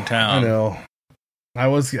neighboring town. I know. I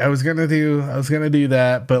was gonna do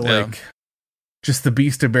that, but like, just the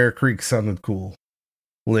Beast of Bear Creek sounded cool.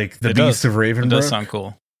 Like the Beast of Ravenbrook. It does sound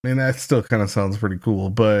cool. I mean, that still kind of sounds pretty cool,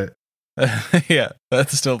 but yeah,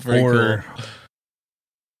 that's still pretty cool.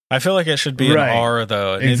 I feel like it should be an R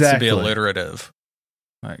though. It needs to be alliterative.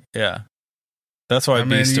 Like, yeah. That's why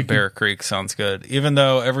Beast of Bear Creek sounds good. Even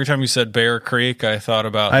though every time you said Bear Creek, I thought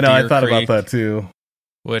about I thought about that too.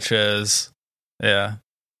 Which is, yeah.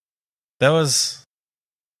 That was,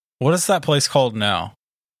 what is that place called now?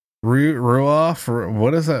 Ruoff?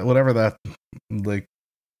 What is that? Whatever that, like,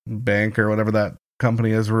 bank or whatever that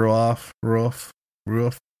company is. Ruoff.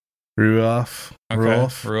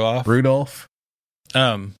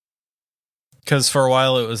 Because for a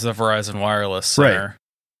while it was the Verizon Wireless Center. Right.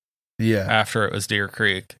 Yeah. After it was Deer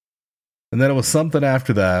Creek. And then it was something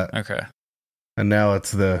after that. Okay. And now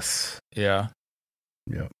it's this. Yeah.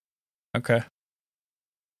 Yep. Okay.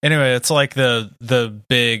 Anyway, it's like the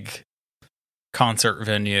big concert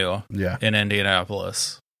venue in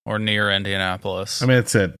Indianapolis or near Indianapolis. I mean,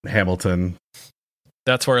 it's at Hamilton.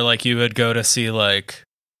 That's where like you would go to see like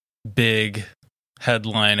big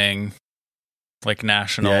headlining, like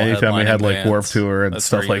national. Yeah, anytime we had like bands, Warped Tour and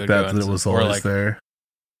stuff like that, it was always like, there.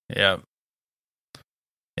 Yeah.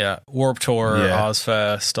 Yeah. Warped Tour,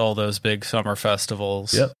 Ozfest, all those big summer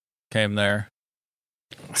festivals came there.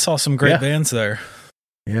 I saw some great bands there.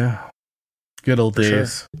 Yeah. Good old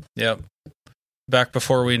days. Sure. Yep. Back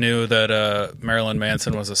before we knew that Marilyn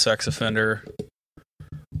Manson was a sex offender.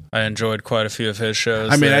 I enjoyed quite a few of his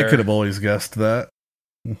shows. I mean, I could have always guessed that.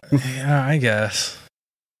 Yeah, I guess.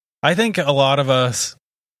 I think a lot of us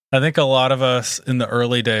I think a lot of us in the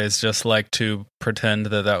early days just like to pretend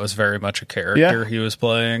that was very much a character he was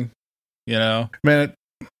playing. You know, man.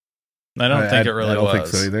 I don't think it really was. I don't think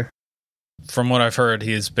so either. From what I've heard,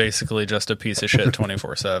 he's basically just a piece of shit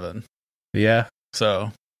 24/7. Yeah.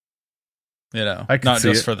 So, you know, I not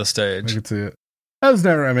just it. for the stage. I could see it. I was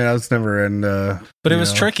never in. But it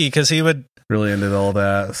was tricky because he would really into all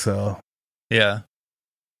that. So yeah,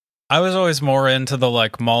 I was always more into the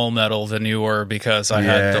like mall metal than you were because I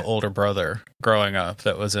had the older brother growing up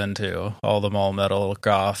that was into all the mall metal,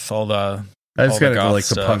 goth, all the. I just got into like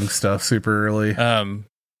stuff. The punk stuff super early.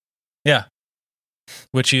 Yeah,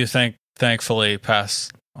 which you thankfully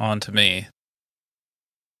passed on to me,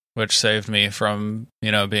 which saved me from,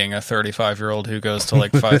 you know, being a 35-year-old who goes to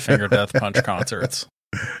like Five Finger Death Punch concerts.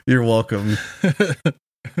 You're welcome.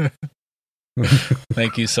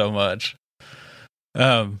 Thank you so much.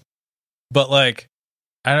 But like,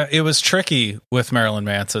 it was tricky with Marilyn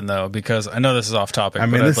Manson though, because I know this is off topic,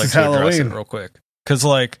 but I'd like to address it real quick. Because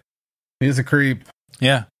like, he's a creep.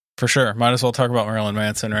 Yeah, for sure. Might as well talk about Marilyn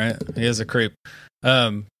Manson, right? He is a creep.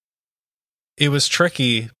 It was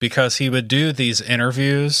tricky because he would do these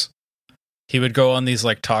interviews. He would go on these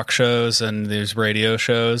like talk shows and these radio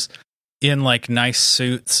shows in like nice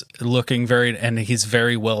suits, looking and he's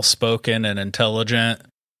very well spoken and intelligent.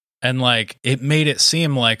 And like, it made it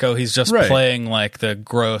seem like, oh, he's just playing like the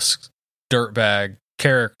gross dirtbag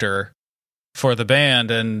character for the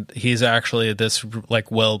band. And he's actually this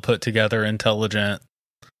like well put together, intelligent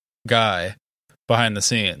guy behind the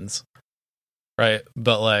scenes. Right.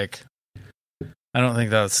 But like, I don't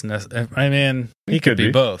think that's necessary. I mean, he could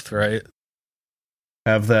be both, right?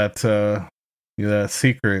 Have that, that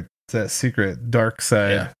secret dark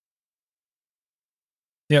side. Yeah.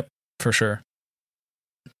 Yep, for sure.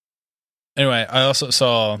 Anyway, I also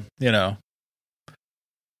saw, you know,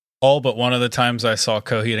 all but one of the times I saw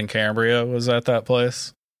Coheed and Cambria was at that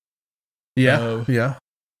place. Yeah, yeah.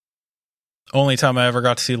 Only time I ever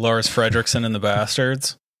got to see Lars Fredriksson and the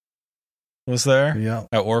Bastards was there. Yeah,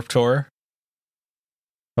 at Warped Tour.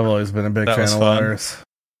 I've always been a big fan of Lars.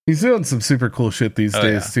 He's doing some super cool shit these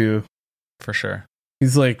days too. For sure.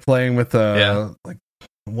 He's like playing with like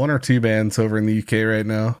one or two bands over in the UK right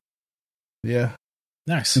now. Yeah.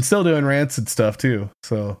 Nice. And still doing Rancid stuff too.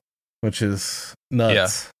 So, which is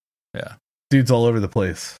nuts. Yeah. Dude's all over the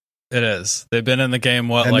place. It is. They've been in the game,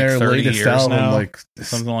 what, and like their 30 latest years album, now? like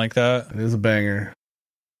something like that. It is a banger.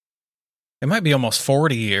 It might be almost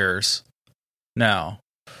 40 years now.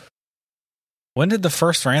 When did the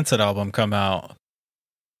first Rancid album come out?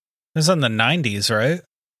 It was in the 90s, right?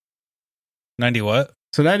 90 what?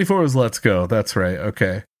 So 94 was Let's Go. That's right.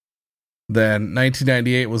 Okay. Then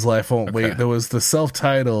 1998 was Life Won't Wait. There was the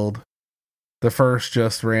self-titled, the first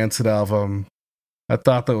just Rancid album. I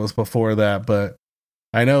thought that was before that, but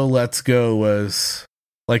I know Let's Go was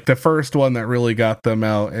like the first one that really got them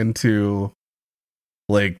out into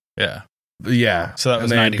like yeah. So that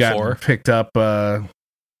was 94. Picked up by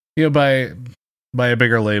a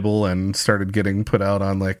bigger label and started getting put out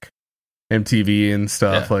on like MTV and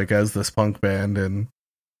stuff like as this punk band, and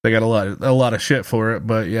they got a lot of shit for it,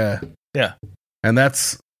 but yeah. And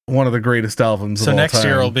that's one of the greatest albums of all time. So next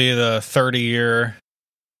year will be the 30-year.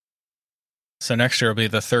 So next year will be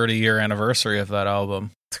the 30-year anniversary of that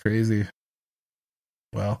album. It's crazy.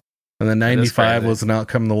 Wow. And then 95 was An Out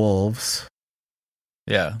Come the Wolves.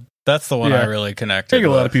 Yeah. That's the one I really connected I think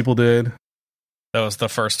a lot of people did. That was the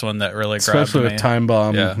first one that really grabbed me. Especially with Time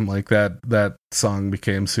Bomb, like that song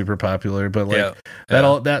became super popular. But like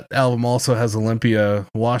that album also has Olympia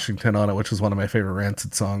Washington on it, which is one of my favorite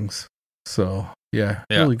Rancid songs. So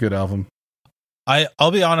really good album.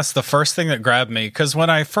 I'll be honest, the first thing that grabbed me, because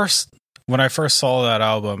when I first saw that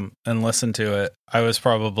album and listened to it, I was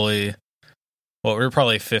probably we were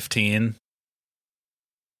probably 14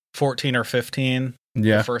 or 15.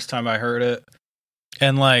 Yeah. The first time I heard it.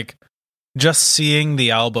 And like just seeing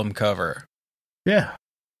the album cover. Yeah.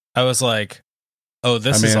 I was like, oh,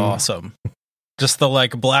 this is awesome. Just the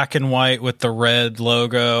like black and white with the red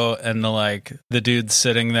logo and the dude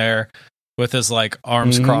sitting there with his like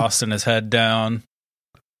arms crossed and his head down.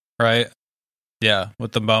 Right? Yeah,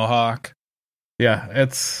 with the mohawk. Yeah,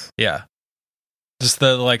 it's just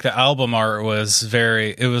the album art was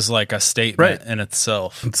it was like a statement in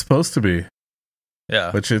itself. It's supposed to be.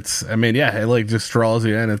 Yeah. Which it like just draws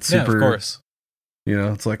you in. It's super, of course.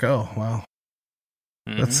 It's like, oh, wow.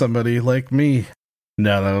 That's somebody like me.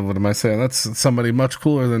 No, what am I saying? That's somebody much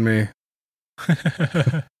cooler than me.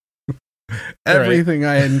 Everything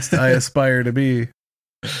I aspire to be.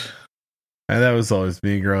 And that was always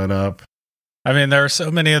me growing up. I mean, there are so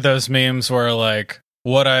many of those memes where like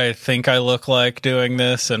what I think I look like doing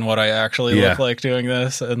this and what I actually look like doing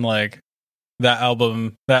this, and like that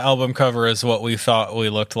album cover is what we thought we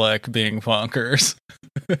looked like being punkers.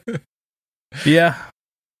 Yeah.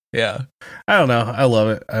 Yeah. I don't know. I love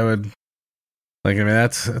it. I would like, I mean,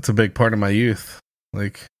 that's a big part of my youth.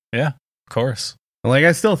 Like, yeah, of course. Like,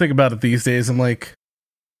 I still think about it these days. I'm like,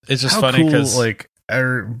 it's just funny because cool, like,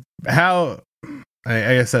 I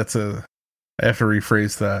guess I have to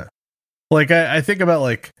rephrase that. Like, I think about,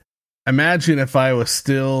 like, imagine if I was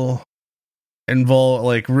still involved,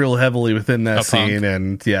 like, real heavily within that scene,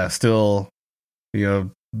 and still, you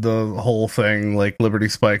know, the whole thing, like Liberty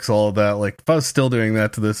Spikes, all of that. Like, if I was still doing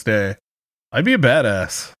that to this day, I'd be a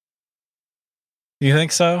badass. You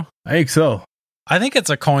think so? I think so. I think it's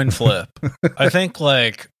a coin flip. I think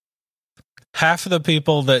like half of the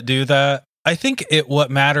people that do that, I think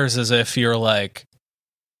what matters is if you're like,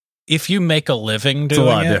 if you make a living doing it. It's a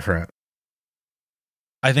lot different.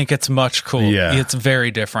 I think it's much cool. Yeah. It's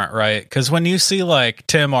very different, right? Because when you see like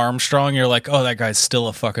Tim Armstrong, you're like, oh, that guy's still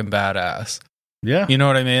a fucking badass. Yeah. You know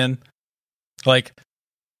what I mean? Like,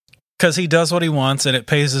 because he does what he wants and it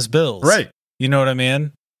pays his bills. Right. You know what I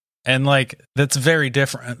mean? And like, that's very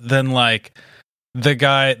different than like the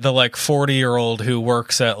guy, the like 40-year-old who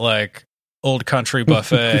works at like Old Country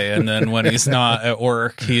Buffet. And then when he's not at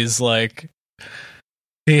work, he's like,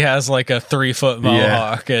 he has like a 3-foot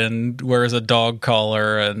mohawk and wears a dog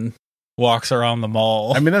collar and walks around the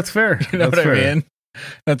mall. I mean, that's fair. You know what I mean?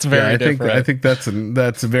 That's very different. I think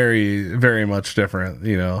that's very, very much different,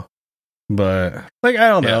 you know. But like, I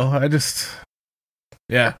don't know. I just,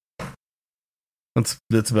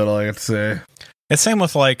 that's about all I got to say. It's same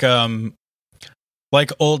with like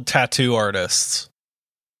old tattoo artists,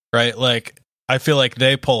 right? Like, I feel like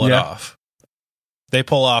they pull it off. They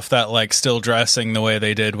pull off that like still dressing the way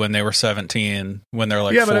they did when they were 17, when they're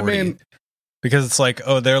like 40. But I mean, because it's like,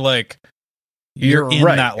 oh, they're like, you're in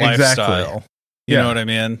that lifestyle. Exactly. You know what I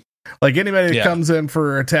mean? Like anybody that comes in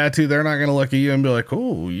for a tattoo, they're not going to look at you and be like,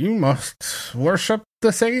 oh, you must worship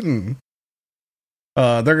the Satan.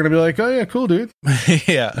 They're going to be like, oh yeah, cool, dude.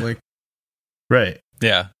 Yeah. Like, right.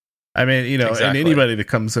 Yeah. I mean, you know, and anybody that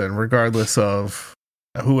comes in, regardless of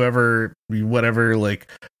whoever, whatever, like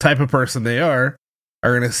type of person they are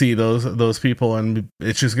going to see those people, and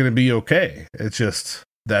it's just going to be okay. It's just,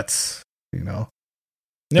 that's, you know,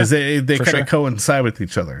 because they kind of coincide with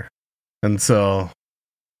each other. And so,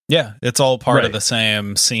 yeah, it's all part of the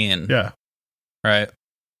same scene. Yeah. Right.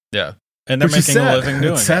 Yeah. And they're making a living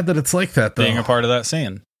doing it. It's sad that it's like that, though. Being a part of that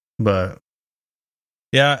scene. But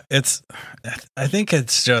yeah, I think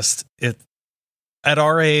it's just, at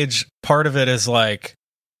our age, part of it is like,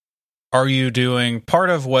 are you doing,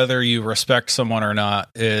 part of whether you respect someone or not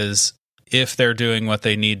is if they're doing what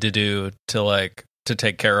they need to do to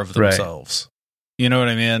take care of themselves. Right. You know what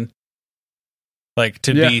I mean? Like,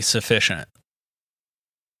 to be sufficient.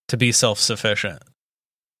 To be self-sufficient.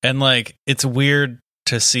 And, like, it's weird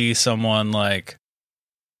to see someone, like,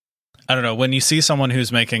 I don't know, when you see someone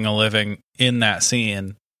who's making a living in that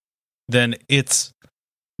scene, then it's,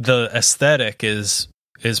 the aesthetic is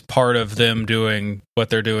part of them doing what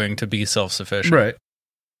they're doing to be self-sufficient. Right.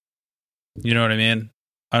 You know what I mean?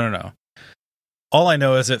 I don't know. All I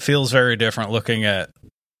know is it feels very different looking at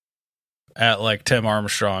like Tim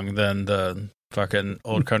Armstrong than the fucking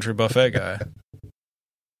Old Country Buffet guy.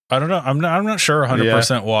 I don't know. I'm not sure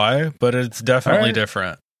 100% why, but it's definitely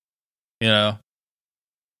different. You know?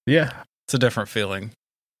 Yeah. It's a different feeling.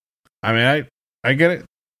 I mean, I get it.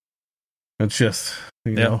 It's just,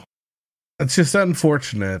 you know, it's just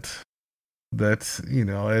unfortunate that, you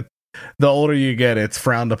know, the older you get, it's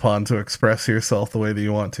frowned upon to express yourself the way that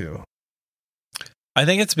you want to. I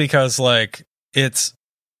think it's because, like, and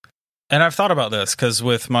I've thought about this because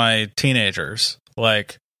with my teenagers,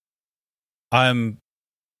 like, I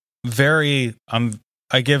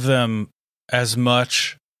give them as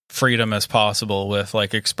much freedom as possible with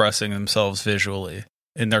like expressing themselves visually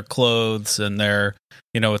in their clothes and their,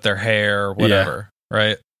 you know, with their hair or whatever.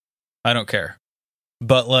 Right. I don't care.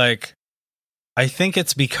 But like, I think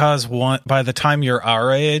it's because by the time you're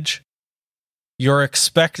our age, you're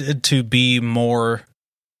expected to be more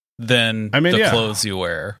than the clothes you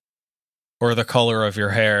wear or the color of your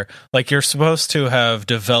hair. Like, you're supposed to have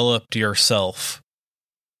developed yourself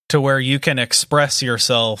to where you can express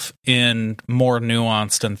yourself in more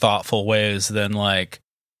nuanced and thoughtful ways than like,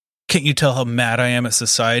 can't you tell how mad I am at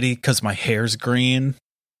society because my hair's green?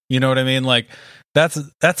 You know what I mean? Like,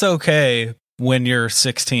 that's okay when you're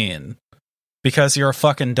 16 because you're a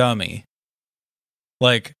fucking dummy.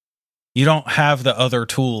 Like, you don't have the other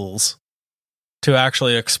tools to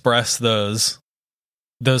actually express those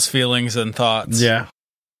those feelings and thoughts,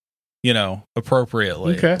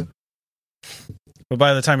 appropriately. Okay. But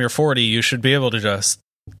by the time you're 40, you should be able to just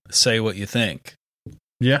say what you think.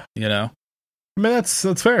 Yeah. You know? I mean, that's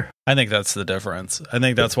fair. I think that's the difference. I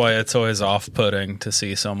think that's why it's always off-putting to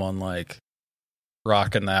see someone like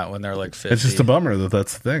rocking that when they're like 50. It's just a bummer that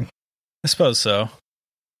that's the thing. I suppose so.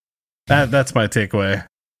 That's my takeaway.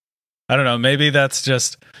 I don't know. Maybe that's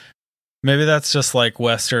just like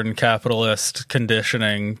Western capitalist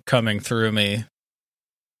conditioning coming through me.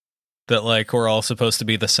 That like we're all supposed to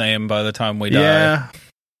be the same by the time we die. Yeah,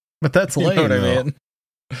 but that's lame. You know what I mean?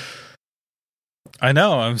 I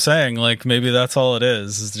know. I'm saying like maybe that's all it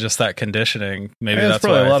is. It's just that conditioning. Maybe that's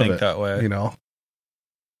why I think that way. You know.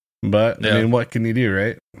 But I mean, what can you do,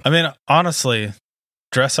 right? I mean, honestly,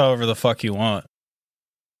 dress however the fuck you want.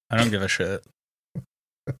 I don't give a shit.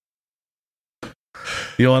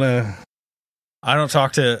 You want to? I don't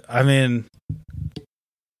talk to. I mean,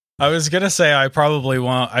 I was gonna say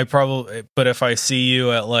but if I see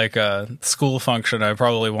you at like a school function, I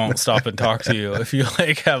probably won't stop and talk to you. If you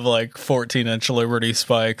like have like 14-inch Liberty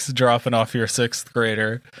spikes dropping off your 6th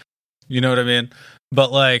grader, you know what I mean?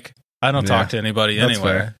 But like, I don't talk to anybody anyway.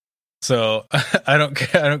 Fair. So I don't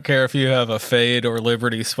care if you have a fade or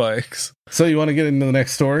Liberty spikes. So you want to get into the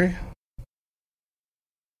next story?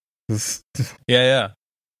 Yeah.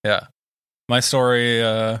 My story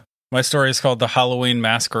is called The Halloween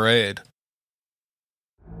Masquerade.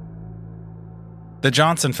 The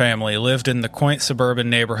Johnson family lived in the quaint suburban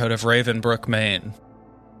neighborhood of Ravenbrook, Maine.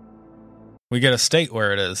 We get a state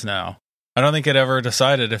where it is now. I don't think it ever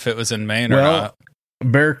decided if it was in Maine or not.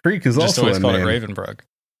 Bear Creek is also in called Maine. It Ravenbrook.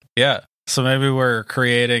 Yeah. So maybe we're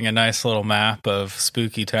creating a nice little map of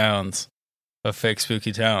spooky towns, of fake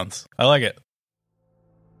spooky towns. I like it.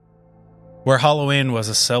 Where Halloween was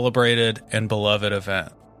a celebrated and beloved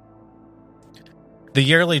event. The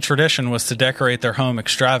yearly tradition was to decorate their home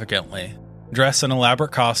extravagantly, dress in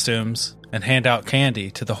elaborate costumes, and hand out candy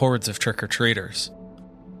to the hordes of trick-or-treaters.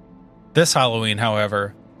 This Halloween,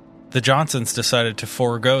 however, the Johnsons decided to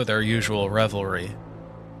forego their usual revelry.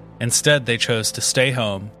 Instead, they chose to stay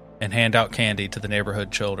home and hand out candy to the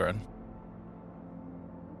neighborhood children.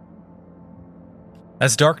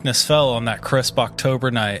 As darkness fell on that crisp October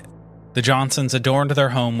night, the Johnsons adorned their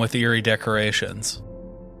home with eerie decorations.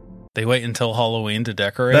 They wait until Halloween to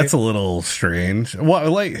decorate? That's a little strange. What,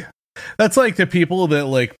 like, that's like the people that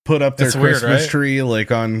like put up their Christmas tree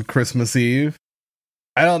like on Christmas Eve.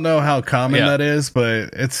 I don't know how common that is,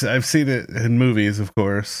 but I've seen it in movies, of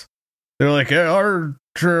course. They're like, our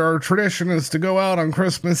tradition is to go out on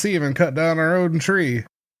Christmas Eve and cut down our own tree.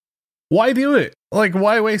 Why do it? Like,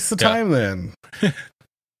 why waste the time then?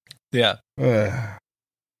 Yeah.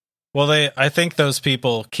 Well, I think those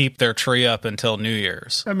people keep their tree up until New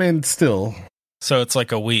Year's. I mean, still. So it's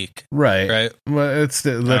like a week. Right. But it's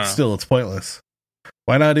pointless.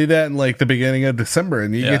 Why not do that in like the beginning of December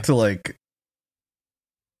and you get to like,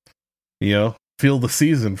 feel the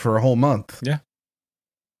season for a whole month. Yeah.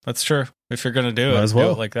 That's true. If you're going to do Might it, as well.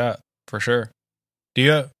 do it like that, for sure. Do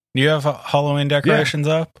you have Halloween decorations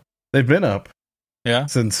up? They've been up. Yeah?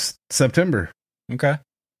 Since September. Okay.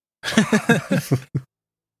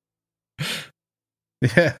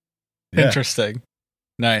 Yeah. Interesting.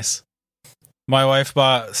 Nice. My wife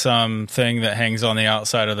bought something that hangs on the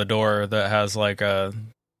outside of the door that has like it's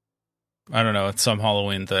some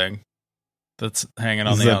Halloween thing that's hanging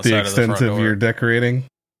on the outside of the front door. Is that the extent of your decorating?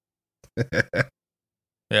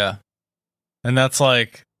 Yeah. And that's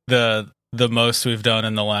like the most we've done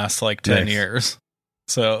in the last like 10 years.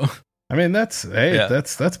 So I mean that's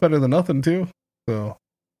better than nothing too. So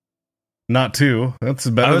not two. That's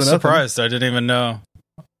better than nothing. I was surprised. I didn't even know.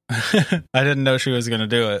 I didn't know she was going to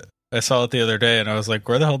do it. I saw it the other day and I was like,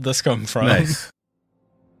 where the hell did this come from? Nice.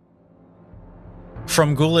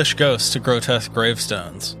 From ghoulish ghosts to grotesque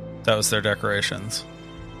gravestones. That was their decorations.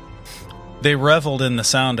 They reveled in the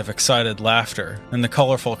sound of excited laughter and the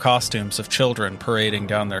colorful costumes of children parading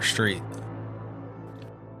down their street.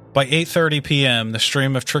 By 8:30 p.m., the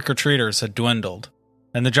stream of trick-or-treaters had dwindled,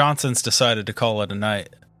 and the Johnsons decided to call it a night.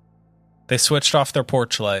 They switched off their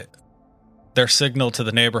porch light, their signal to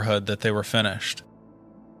the neighborhood that they were finished.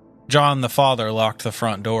 John, the father, locked the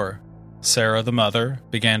front door. Sarah, the mother,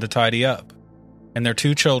 began to tidy up, and their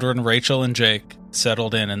 2 children, Rachel and Jake,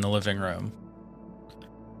 settled in the living room.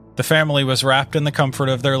 The family was wrapped in the comfort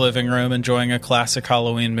of their living room, enjoying a classic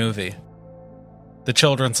Halloween movie. The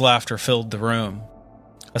children's laughter filled the room,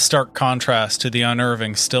 a stark contrast to the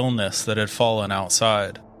unnerving stillness that had fallen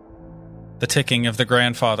outside. The ticking of the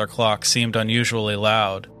grandfather clock seemed unusually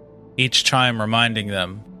loud, each chime reminding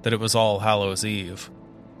them that it was All Hallows' Eve.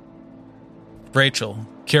 Rachel,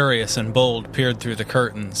 curious and bold, peered through the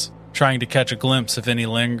curtains, trying to catch a glimpse of any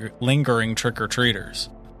lingering trick-or-treaters.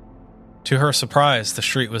 To her surprise, the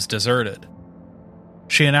street was deserted.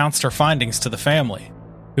 She announced her findings to the family,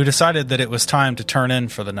 who decided that it was time to turn in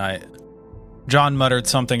for the night. John muttered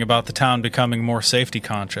something about the town becoming more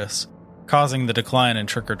safety-conscious, causing the decline in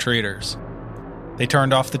trick-or-treaters. They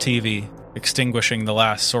turned off the TV, extinguishing the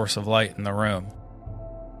last source of light in the room.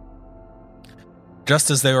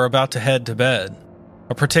 Just as they were about to head to bed,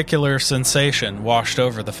 a particular sensation washed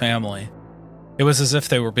over the family. It was as if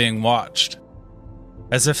they were being watched,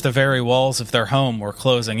 as if the very walls of their home were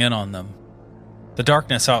closing in on them. The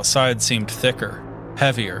darkness outside seemed thicker,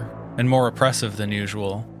 heavier, and more oppressive than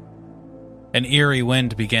usual. An eerie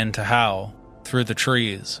wind began to howl through the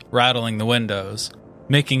trees, rattling the windows,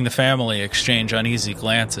 making the family exchange uneasy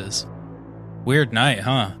glances. "Weird night,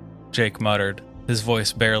 huh?" Jake muttered, his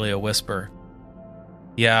voice barely a whisper.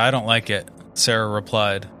 "Yeah, I don't like it," Sarah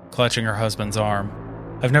replied, clutching her husband's arm.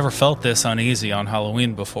 "I've never felt this uneasy on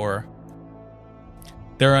Halloween before."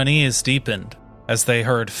 Their unease deepened as they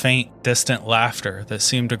heard faint, distant laughter that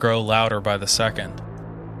seemed to grow louder by the second.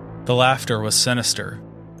 The laughter was sinister,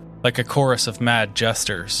 like a chorus of mad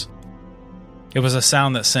jesters. It was a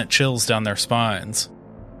sound that sent chills down their spines.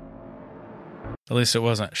 At least it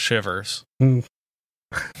wasn't shivers.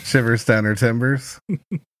 Shivers down her timbers.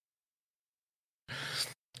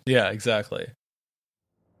 Yeah, exactly.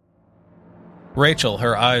 Rachel,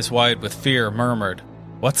 her eyes wide with fear, murmured,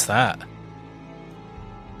 "What's that?"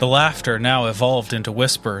 The laughter now evolved into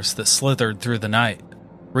whispers that slithered through the night,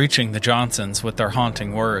 reaching the Johnsons with their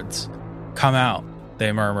haunting words. "Come out,"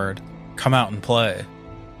 they murmured. "Come out and play."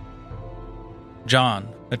 John,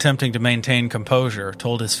 attempting to maintain composure,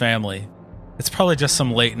 told his family, "It's probably just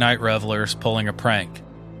some late-night revelers pulling a prank.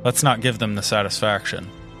 Let's not give them the satisfaction."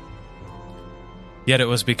 Yet it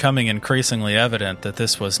was becoming increasingly evident that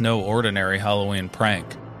this was no ordinary Halloween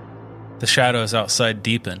prank. The shadows outside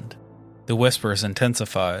deepened. The whispers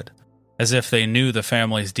intensified, as if they knew the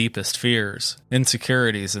family's deepest fears,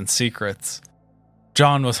 insecurities, and secrets.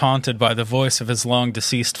 John was haunted by the voice of his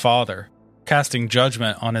long-deceased father, casting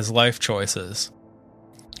judgment on his life choices.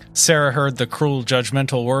 Sarah heard the cruel,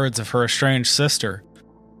 judgmental words of her estranged sister,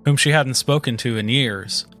 whom she hadn't spoken to in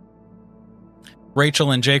years.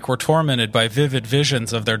 Rachel and Jake were tormented by vivid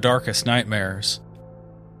visions of their darkest nightmares.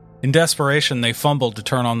 In desperation, they fumbled to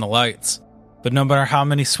turn on the lights, but no matter how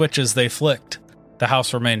many switches they flicked, the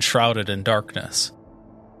house remained shrouded in darkness.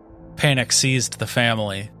 Panic seized the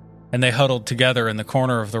family, and they huddled together in the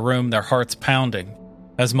corner of the room, their hearts pounding,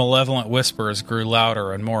 as malevolent whispers grew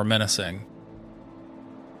louder and more menacing.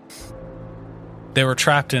 They were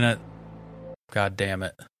trapped in it. God damn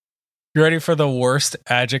it. You ready for the worst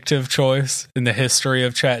adjective choice in the history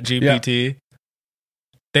of ChatGPT? Yeah.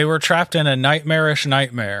 They were trapped in a nightmarish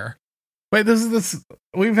nightmare. Wait,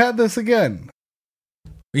 we've had this again.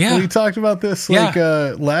 Yeah. We talked about this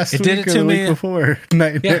last week or the week before.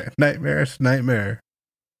 Nightmarish nightmare.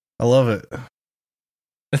 I love it.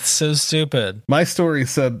 It's so stupid. My story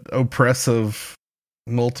said oppressive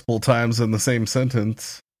multiple times in the same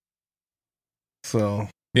sentence. So,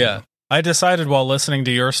 yeah. I decided while listening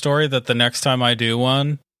to your story that the next time I do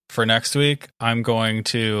one for next week, I'm going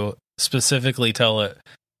to specifically tell it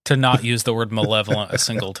to not use the word malevolent a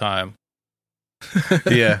single time.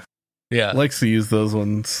 Yeah. Yeah. Likes to use those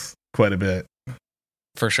ones quite a bit.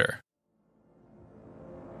 For sure.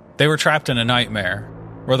 They were trapped in a nightmare,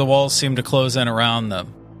 where the walls seemed to close in around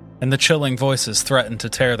them, and the chilling voices threatened to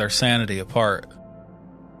tear their sanity apart.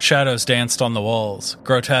 Shadows danced on the walls,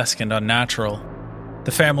 grotesque and unnatural.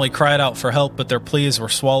 The family cried out for help, but their pleas were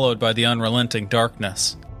swallowed by the unrelenting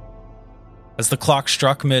darkness. As the clock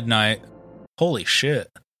struck midnight, holy shit.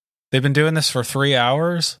 They've been doing this for 3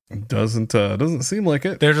 hours? Doesn't seem like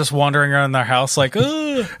it. They're just wandering around their house like,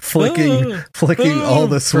 flicking all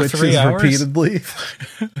the switches repeatedly.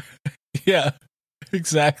 Yeah,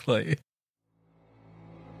 exactly.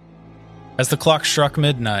 As the clock struck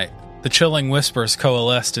midnight, the chilling whispers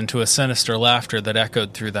coalesced into a sinister laughter that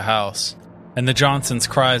echoed through the house, and the Johnsons'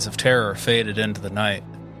 cries of terror faded into the night.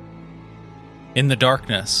 In the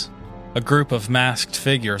darkness, a group of masked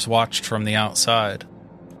figures watched from the outside,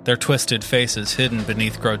 their twisted faces hidden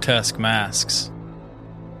beneath grotesque masks.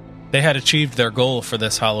 They had achieved their goal for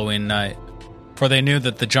this Halloween night, for they knew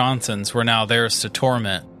that the Johnsons were now theirs to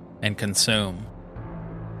torment and consume.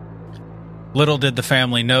 Little did the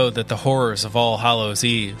family know that the horrors of All Hallows'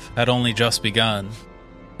 Eve had only just begun,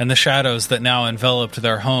 and the shadows that now enveloped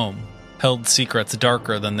their home held secrets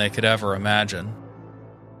darker than they could ever imagine.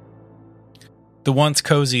 The once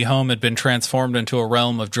cozy home had been transformed into a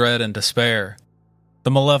realm of dread and despair,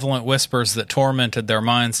 The malevolent whispers that tormented their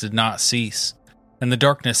minds did not cease, and the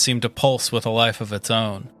darkness seemed to pulse with a life of its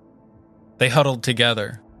own. They huddled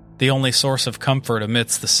together, the only source of comfort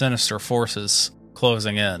amidst the sinister forces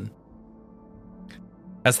closing in.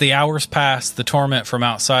 As the hours passed, the torment from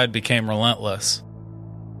outside became relentless.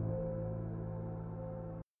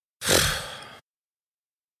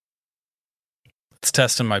 It's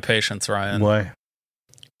testing my patience, Ryan. Why?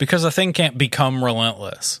 Because a thing can't become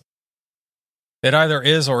relentless. It either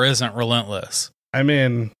is or isn't relentless. I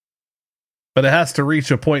mean, but it has to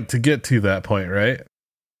reach a point to get to that point, right?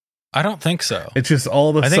 I don't think so. It's just all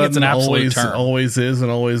of a I think sudden it's an absolute term. always is and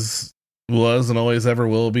always was and always ever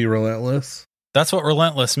will be relentless. That's what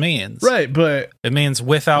relentless means. Right, but it means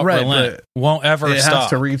without relent. Won't ever stop. It has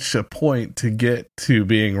to reach a point to get to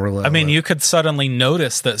being relentless. I mean, you could suddenly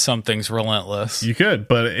notice that something's relentless. You could,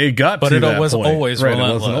 but it got but to it that was point. Always right,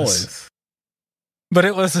 relentless. It wasn't always. But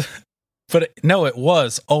it was, no, it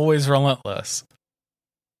was always relentless.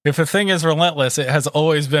 If a thing is relentless, it has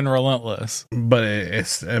always been relentless. But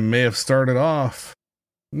it may have started off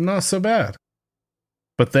not so bad.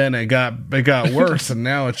 But then it got worse, and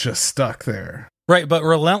now it's just stuck there. Right, but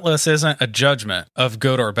relentless isn't a judgment of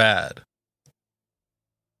good or bad.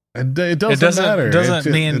 It doesn't matter. It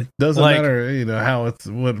doesn't mean it doesn't matter. How it's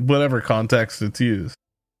whatever context it's used.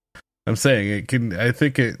 I'm saying it can. I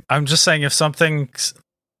think it. I'm just saying if something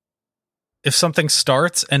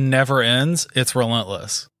starts and never ends, it's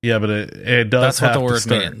relentless. Yeah, but it does. That's what the word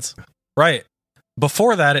means. Right.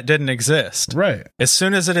 Before that, it didn't exist. Right. As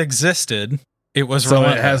soon as it existed, it was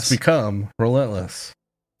relentless. So it has become relentless.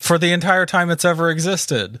 For the entire time it's ever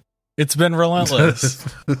existed, it's been relentless.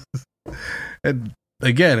 And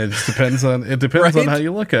again, it just depends on right? on how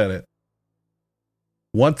you look at it.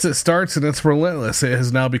 Once it starts and it's relentless, it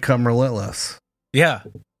has now become relentless. Yeah.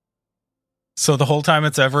 So the whole time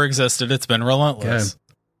it's ever existed, it's been relentless.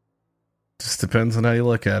 Again, just depends on how you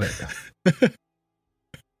look at it.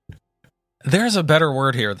 There's a better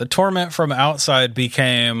word here. The torment from outside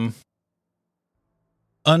became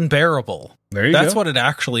unbearable. There you go. That's what it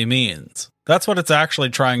actually means. That's what it's actually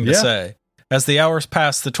trying to say. As the hours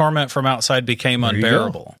passed, the torment from outside became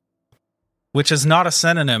unbearable, which is not a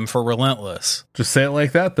synonym for relentless. Just say it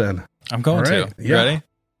like that then. I'm going to. You ready?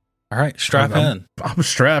 All right, strap in. I'm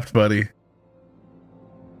strapped, buddy.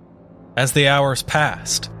 As the hours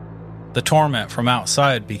passed, the torment from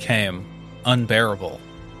outside became unbearable.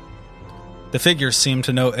 The figures seemed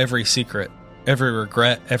to know every secret, every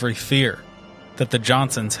regret, every fear that the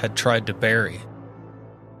Johnsons had tried to bury.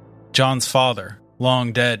 John's father,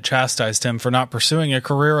 long dead, chastised him for not pursuing a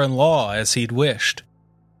career in law as he'd wished.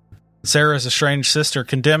 Sarah's estranged sister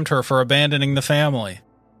condemned her for abandoning the family.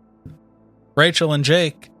 Rachel and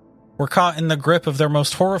Jake were caught in the grip of their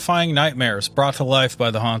most horrifying nightmares brought to life by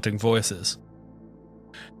the haunting voices.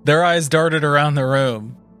 Their eyes darted around the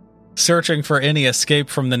room, searching for any escape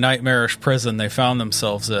from the nightmarish prison they found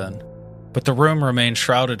themselves in. But the room remained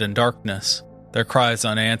shrouded in darkness, their cries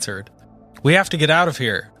unanswered. "We have to get out of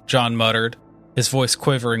here," John muttered, his voice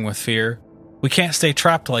quivering with fear. "We can't stay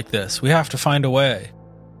trapped like this. We have to find a way."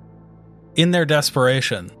 In their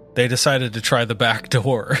desperation, they decided to try the back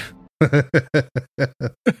door.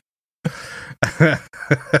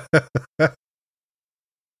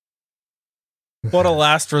 What a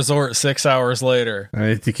last resort 6 hours later.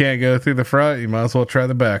 If you can't go through the front, you might as well try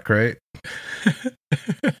the back, right?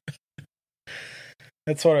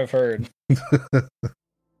 That's what I've heard.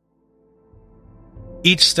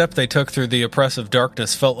 Each step they took through the oppressive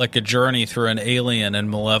darkness felt like a journey through an alien and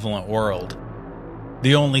malevolent world.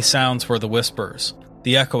 The only sounds were the whispers,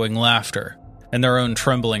 the echoing laughter, and their own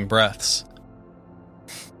trembling breaths.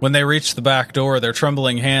 When they reached the back door, their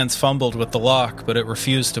trembling hands fumbled with the lock, but it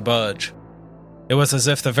refused to budge. It was as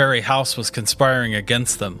if the very house was conspiring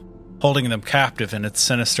against them, holding them captive in its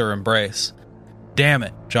sinister embrace. "Damn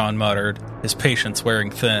it," John muttered, his patience wearing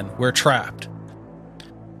thin. "We're trapped.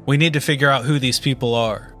 We need to figure out who these people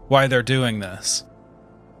are, why they're doing this."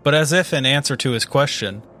 But as if in answer to his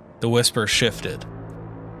question, the whispers shifted.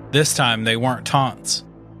 This time they weren't taunts,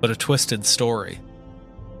 but a twisted story.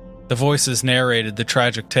 The voices narrated the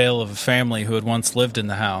tragic tale of a family who had once lived in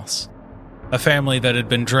the house. A family that had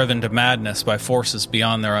been driven to madness by forces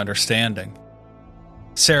beyond their understanding.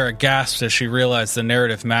 Sarah gasped as she realized the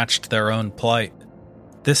narrative matched their own plight.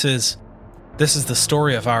 This is the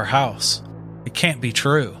story of our house. It can't be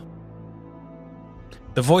true."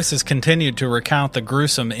 The voices continued to recount the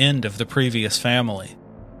gruesome end of the previous family,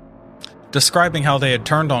 describing how they had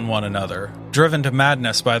turned on one another, driven to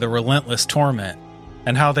madness by the relentless torment,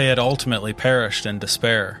 and how they had ultimately perished in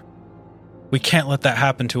despair. "We can't let that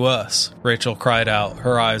happen to us," Rachel cried out,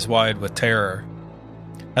 her eyes wide with terror.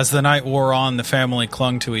 As the night wore on, the family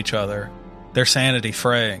clung to each other, their sanity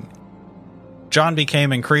fraying. John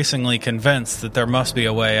became increasingly convinced that there must be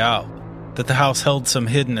a way out, that the house held some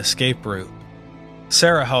hidden escape route.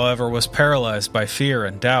 Sarah, however, was paralyzed by fear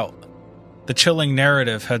and doubt. The chilling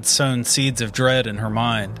narrative had sown seeds of dread in her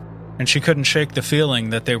mind, and she couldn't shake the feeling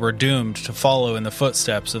that they were doomed to follow in the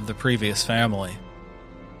footsteps of the previous family.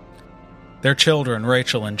 Their children,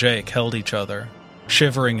 Rachel and Jake, held each other,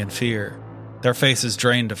 shivering in fear, their faces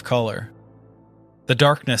drained of color. The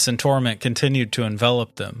darkness and torment continued to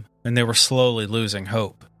envelop them, and they were slowly losing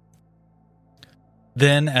hope.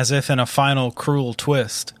 Then, as if in a final cruel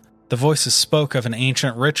twist, the voices spoke of an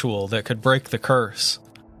ancient ritual that could break the curse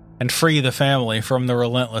and free the family from the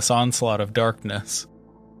relentless onslaught of darkness.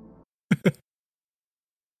 A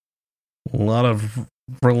lot of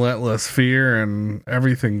relentless fear and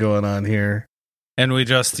everything going on here. And we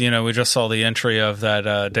just saw the entry of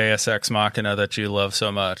that Deus Ex Machina that you love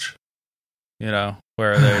so much.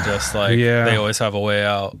 Where they just they always have a way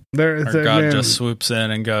out. God just swoops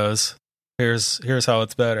in and goes, here's how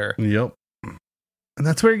it's better. Yep. And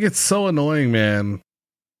that's where it gets so annoying, man.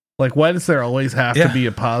 Like, why does there always have to be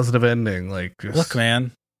a positive ending? Like, look,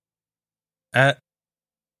 man.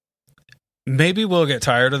 Maybe we'll get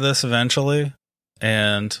tired of this eventually,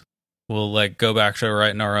 and we'll go back to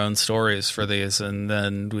writing our own stories for these, and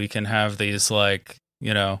then we can have these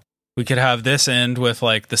we could have this end with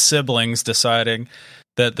the siblings deciding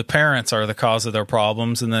that the parents are the cause of their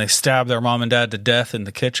problems, and then they stab their mom and dad to death in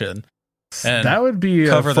the kitchen. And that would be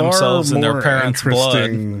cover themselves in their parents'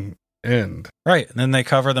 blood. End. Right. And then they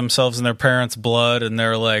cover themselves in their parents' blood, and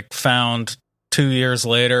they're found 2 years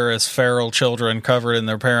later as feral children covered in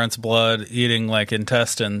their parents' blood, eating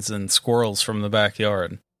intestines and squirrels from the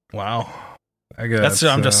backyard. Wow. I guess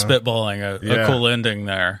I'm just spitballing a cool ending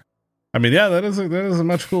there. I mean, yeah, that is a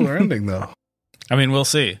much cooler ending though. I mean, we'll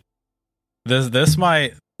see. This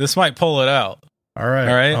might pull it out. All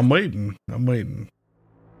right. I'm waiting.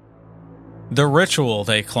 The ritual,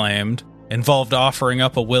 they claimed, involved offering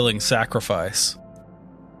up a willing sacrifice,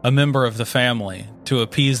 a member of the family, to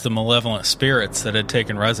appease the malevolent spirits that had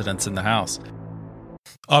taken residence in the house.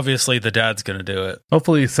 Obviously, the dad's going to do it.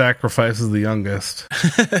 Hopefully he sacrifices the youngest.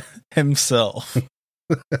 Himself.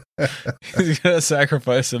 He's going to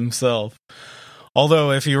sacrifice himself.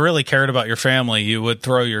 Although, if you really cared about your family, you would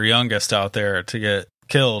throw your youngest out there to get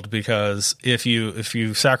killed, because if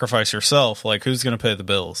you sacrifice yourself, who's going to pay the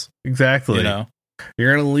bills? Exactly.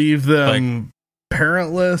 You're going to leave them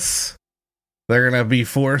parentless. They're going to be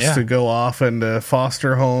forced to go off into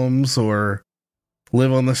foster homes or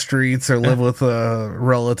live on the streets or live with a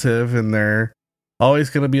relative, and they're always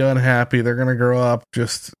going to be unhappy. They're going to grow up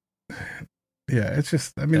just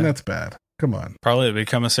that's bad. Come on. Probably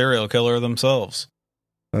become a serial killer themselves.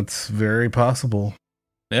 That's very possible.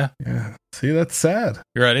 Yeah. Yeah. See, that's sad.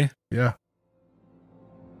 You ready? Yeah.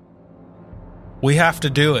 "We have to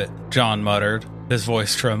do it," John muttered, his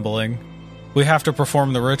voice trembling. "We have to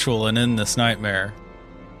perform the ritual and end this nightmare."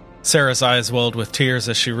 Sarah's eyes welled with tears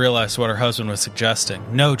as she realized what her husband was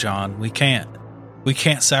suggesting. "No, John, we can't. We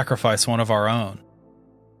can't sacrifice one of our own."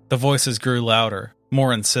 The voices grew louder,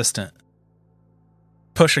 more insistent,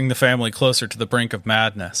 pushing the family closer to the brink of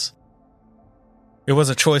madness. It was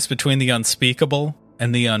a choice between the unspeakable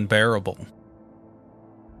and the unbearable.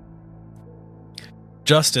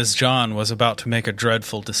 Just as John was about to make a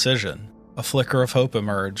dreadful decision, a flicker of hope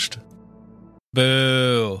emerged.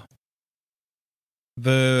 Boo.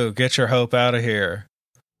 Boo, get your hope out of here.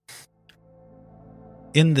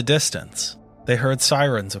 In the distance, they heard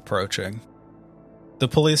sirens approaching. The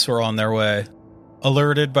police were on their way,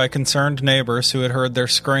 alerted by concerned neighbors who had heard their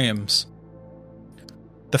screams.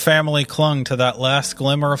 The family clung to that last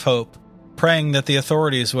glimmer of hope, praying that the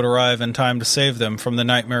authorities would arrive in time to save them from the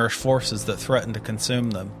nightmarish forces that threatened to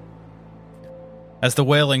consume them. As the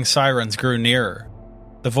wailing sirens grew nearer,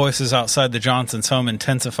 the voices outside the Johnsons' home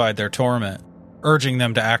intensified their torment, urging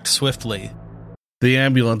them to act swiftly. The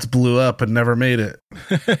ambulance blew up and never made it.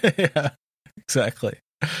 Yeah, exactly.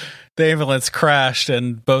 The ambulance crashed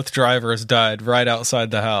and both drivers died right outside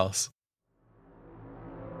the house.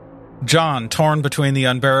 John, torn between the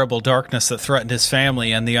unbearable darkness that threatened his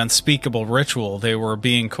family and the unspeakable ritual they were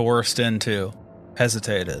being coerced into,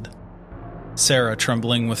 hesitated. Sarah,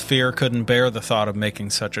 trembling with fear, couldn't bear the thought of making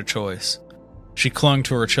such a choice. She clung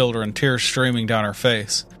to her children, tears streaming down her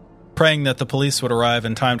face, praying that the police would arrive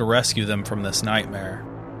in time to rescue them from this nightmare.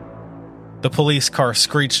 The police car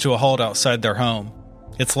screeched to a halt outside their home,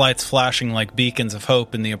 its lights flashing like beacons of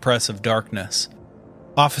hope in the oppressive darkness.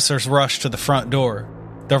 Officers rushed to the front door,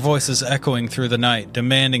 their voices echoing through the night,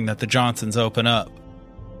 demanding that the Johnsons open up.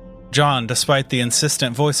 John, despite the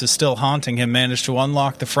insistent voices still haunting him, managed to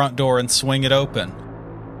unlock the front door and swing it open.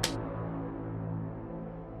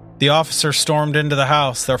 The officers stormed into the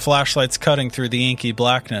house, their flashlights cutting through the inky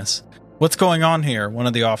blackness. "What's going on here?" one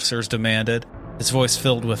of the officers demanded, his voice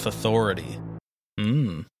filled with authority.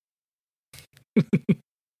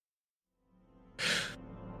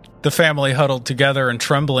 The family huddled together and,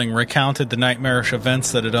 trembling, recounted the nightmarish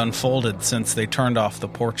events that had unfolded since they turned off the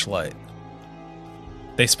porch light.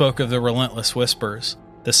 They spoke of the relentless whispers,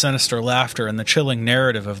 the sinister laughter, and the chilling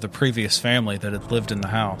narrative of the previous family that had lived in the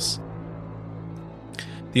house.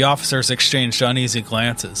 The officers exchanged uneasy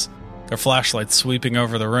glances, their flashlights sweeping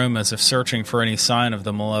over the room as if searching for any sign of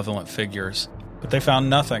the malevolent figures, but they found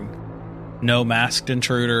nothing. No masked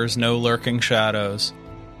intruders, no lurking shadows.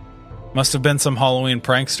 "Must have been some Halloween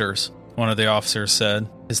pranksters," one of the officers said,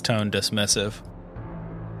 his tone dismissive.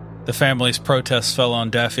 The family's protests fell on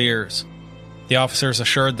deaf ears. The officers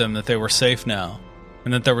assured them that they were safe now,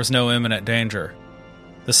 and that there was no imminent danger.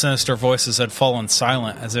 The sinister voices had fallen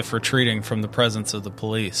silent, as if retreating from the presence of the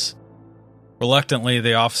police. Reluctantly,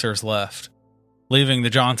 the officers left, leaving the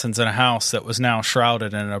Johnsons in a house that was now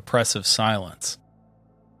shrouded in an oppressive silence.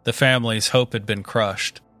 The family's hope had been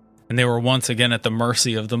crushed, and they were once again at the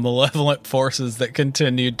mercy of the malevolent forces that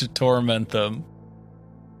continued to torment them.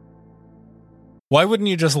 Why wouldn't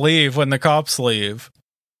you just leave when the cops leave?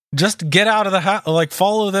 Just get out of the house,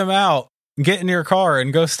 follow them out, get in your car,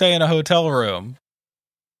 and go stay in a hotel room.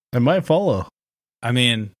 I might follow. I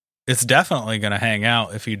mean, it's definitely going to hang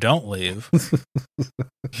out if you don't leave.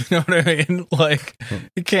 You know what I mean?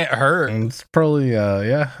 It can't hurt. And it's probably,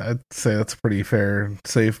 I'd say that's a pretty fair,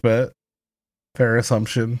 safe bet. Fair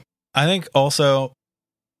assumption. I think also,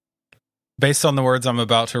 based on the words I'm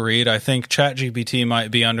about to read, I think ChatGPT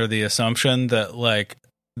might be under the assumption that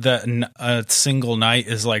a single night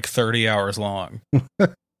is 30 hours long.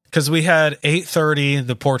 Because we had 8:30,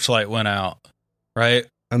 the porch light went out, right?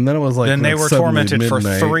 And then it was then they were tormented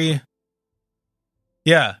midnight. for 3.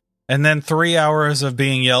 Yeah. And then 3 hours of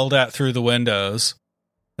being yelled at through the windows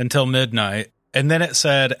until midnight. And then it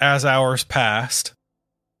said, as hours passed,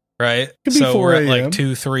 right? So we're at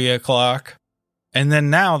 2, 3 o'clock. And then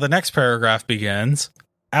now the next paragraph begins,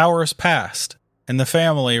 hours passed, and the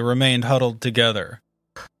family remained huddled together.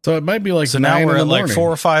 So it might be so now we're at 4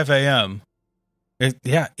 or 5 a.m.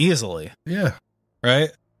 Yeah, easily. Yeah.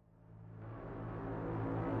 Right?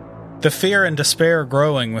 The fear and despair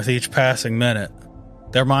growing with each passing minute.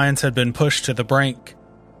 Their minds had been pushed to the brink,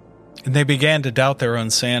 and they began to doubt their own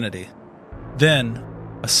sanity. Then,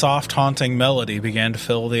 a soft, haunting melody began to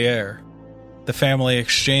fill the air. The family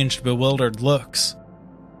exchanged bewildered looks.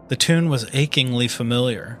 The tune was achingly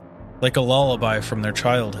familiar, like a lullaby from their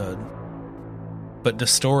childhood, but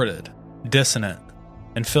distorted, dissonant,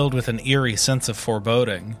 and filled with an eerie sense of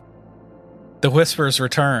foreboding. The whispers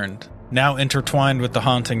returned, now intertwined with the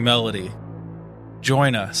haunting melody.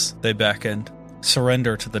 "Join us," they beckoned.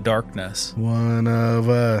 "Surrender to the darkness." One of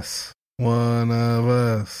us. One of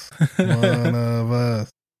us. One of us.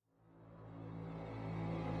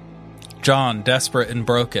 John, desperate and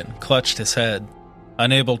broken, clutched his head,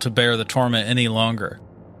 unable to bear the torment any longer.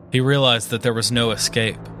 He realized that there was no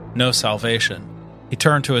escape, no salvation. He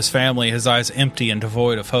turned to his family, his eyes empty and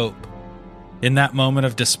devoid of hope. In that moment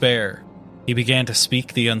of despair, he began to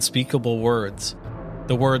speak the unspeakable words,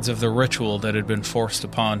 the words of the ritual that had been forced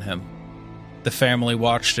upon him. The family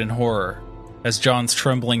watched in horror as John's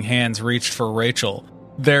trembling hands reached for Rachel,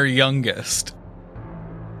 their youngest.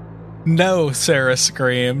 "No," Sarah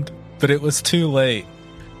screamed, but it was too late.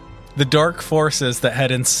 The dark forces that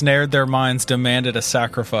had ensnared their minds demanded a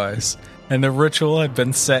sacrifice, and the ritual had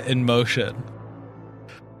been set in motion.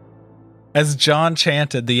 As John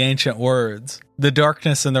chanted the ancient words, the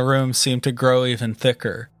darkness in the room seemed to grow even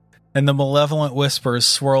thicker, and the malevolent whispers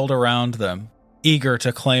swirled around them, eager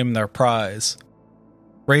to claim their prize.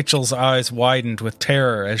 Rachel's eyes widened with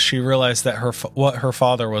terror as she realized that what her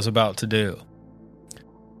father was about to do.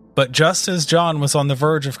 But just as John was on the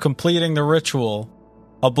verge of completing the ritual,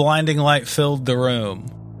 a blinding light filled the room.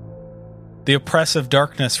 The oppressive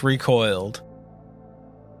darkness recoiled,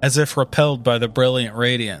 as if repelled by the brilliant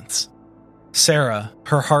radiance. Sarah,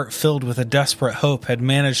 her heart filled with a desperate hope, had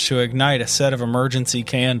managed to ignite a set of emergency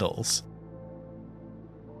candles.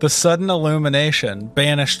 The sudden illumination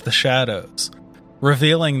banished the shadows,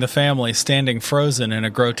 revealing the family standing frozen in a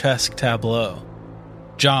grotesque tableau.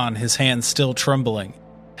 John, his hands still trembling,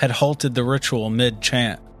 had halted the ritual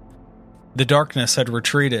mid-chant. The darkness had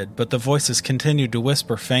retreated, but the voices continued to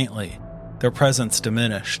whisper faintly, their presence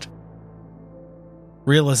diminished.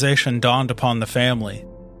 Realization dawned upon the family.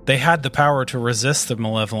 They had the power to resist the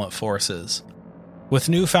malevolent forces. With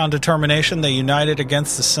newfound determination, they united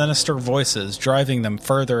against the sinister voices, driving them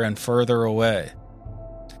further and further away.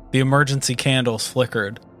 The emergency candles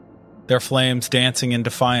flickered, their flames dancing in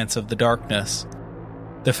defiance of the darkness.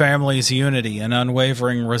 The family's unity and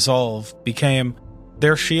unwavering resolve became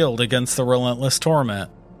their shield against the relentless torment.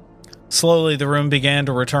 Slowly, the room began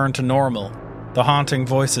to return to normal, the haunting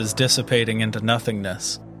voices dissipating into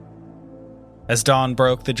nothingness. As dawn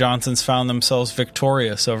broke, the Johnsons found themselves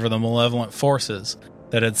victorious over the malevolent forces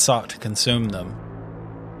that had sought to consume them.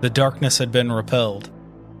 The darkness had been repelled,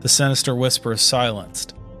 the sinister whispers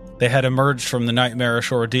silenced. They had emerged from the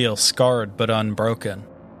nightmarish ordeal scarred but unbroken.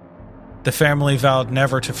 The family vowed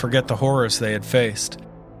never to forget the horrors they had faced,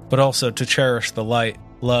 but also to cherish the light,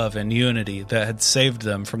 love, and unity that had saved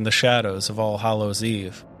them from the shadows of All Hallows'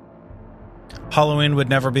 Eve. Halloween would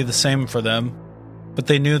never be the same for them, but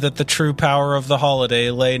they knew that the true power of the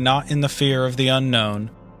holiday lay not in the fear of the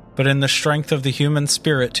unknown, but in the strength of the human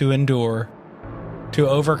spirit to endure, to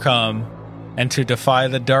overcome, and to defy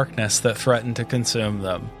the darkness that threatened to consume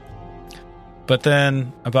them. But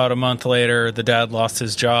then, about a month later, the dad lost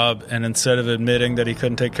his job, and instead of admitting that he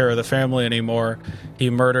couldn't take care of the family anymore, he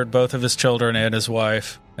murdered both of his children and his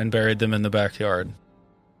wife and buried them in the backyard.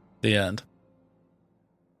 The end.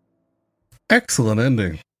 Excellent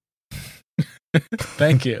ending.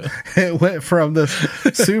 Thank you. It went from this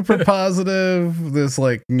super positive, this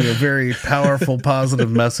very powerful positive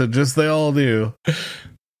message, as they all do,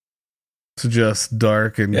 to just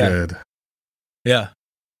dark and good. Yeah.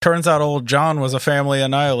 Turns out old John was a family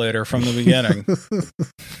annihilator from the beginning.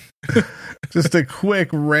 Just a quick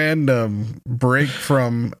random break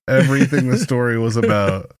from everything the story was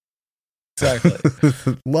about. Exactly.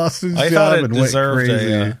 Lost his job and went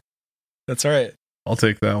crazy. That's right. I'll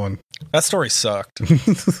take that one. That story sucked.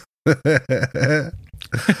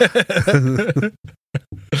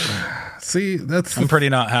 See, I'm pretty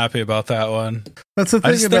not happy about that one. That's the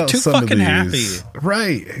thing about they're too some fucking of these. happy.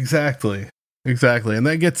 Right, exactly. And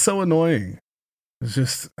that gets so annoying. It's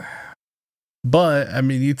just, but I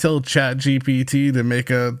mean, you tell ChatGPT to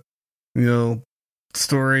make a,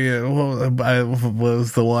 story. I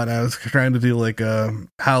was the one I was trying to do like a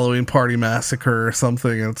Halloween party massacre or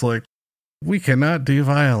something, and it's like, we cannot do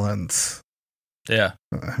violence. Yeah.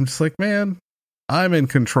 I'm just like, man, I'm in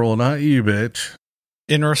control, not you, bitch.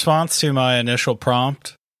 In response to my initial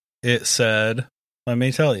prompt, it said, let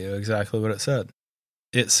me tell you exactly what it said.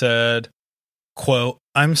 It said, quote,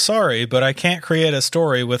 "I'm sorry, but I can't create a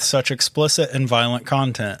story with such explicit and violent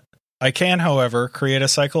content. I can, however, create a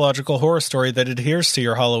psychological horror story that adheres to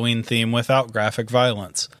your Halloween theme without graphic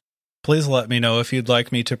violence. Please let me know if you'd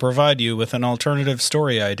like me to provide you with an alternative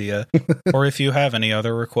story idea, or if you have any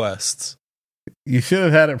other requests." You should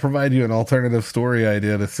have had it provide you an alternative story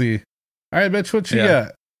idea to see. All right, bitch, what you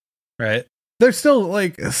got? Right. They're still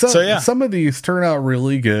some of these turn out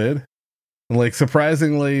really good. And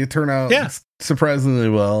surprisingly turn out surprisingly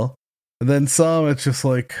well. And then some, it's just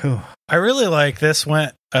like, oh. I really this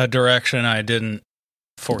went a direction I didn't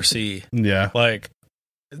foresee. Yeah.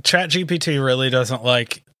 ChatGPT really doesn't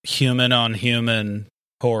like human on human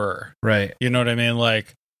horror. Right. You know what I mean?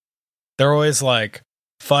 They're always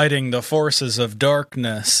fighting the forces of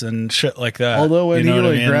darkness and shit like that. Although when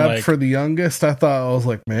he grabbed for the youngest, I was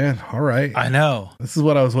like, man, all right. I know. This is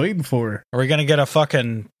what I was waiting for. Are we going to get a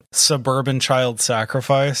fucking suburban child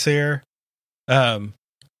sacrifice here?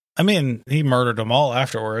 I mean, he murdered them all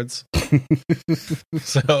afterwards.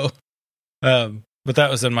 So, but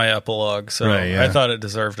that was in my epilogue, so right, yeah. I thought it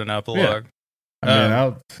deserved an epilogue.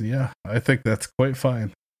 Yeah. I mean, I think that's quite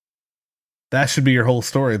fine. That should be your whole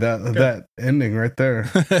story. That ending right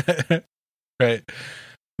there. Right.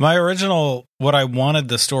 My original, what I wanted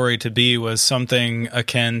the story to be was something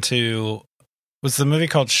akin to, was the movie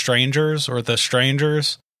called Strangers or The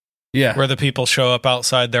Strangers? Yeah. Where the people show up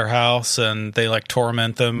outside their house and they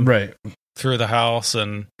torment them through the house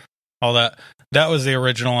and all that. That was the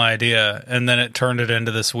original idea. And then it turned it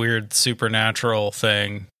into this weird supernatural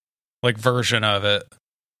thing, version of it.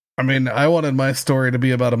 I mean, I wanted my story to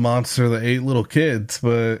be about a monster that ate little kids,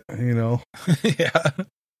 but yeah.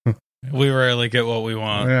 We rarely get what we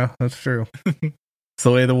want. Yeah, that's true. It's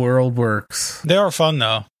the way the world works. They are fun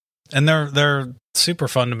though. And they're super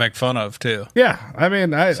fun to make fun of too. Yeah, I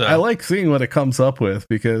mean, I like seeing what it comes up with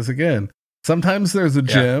because, again, sometimes there's a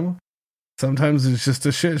gem, sometimes it's just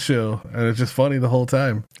a shit show, and it's just funny the whole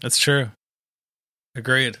time. That's true.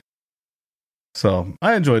 Agreed. So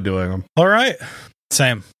I enjoy doing them. All right,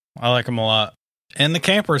 same. I like them a lot, and the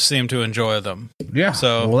campers seem to enjoy them. Yeah.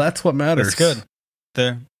 So that's what matters. That's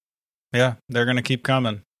good. They're gonna keep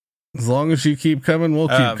coming. As long as you keep coming, we'll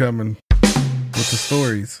keep coming with the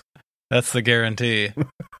stories. That's the guarantee.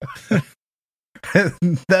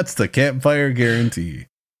 That's the campfire guarantee.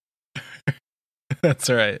 That's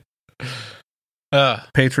right.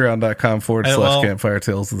 Patreon.com/campfire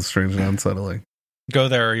tales of the strange and unsettling. Go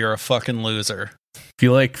there or you're a fucking loser. If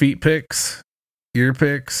you like feet pics, ear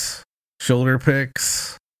pics, shoulder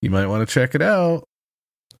pics, you might want to check it out.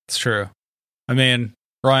 It's true. I mean,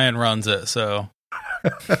 Ryan runs it, so.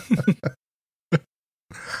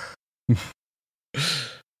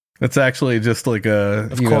 It's actually just like a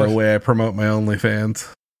way I promote my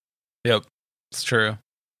OnlyFans. Yep, it's true.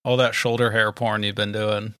 All that shoulder hair porn you've been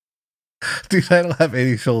doing. Dude, I don't have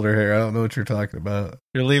any shoulder hair. I don't know what you're talking about.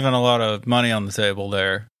 You're leaving a lot of money on the table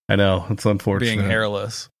there. I know. It's unfortunate. Being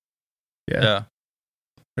hairless. Yeah.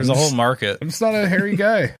 There's a whole market. I'm just not a hairy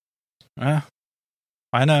guy. I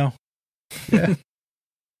know. Yeah.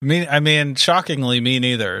 I mean, shockingly, me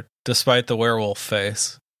neither, despite the werewolf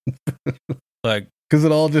face. Like, because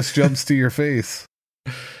it all just jumps to your face.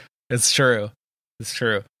 It's true. It's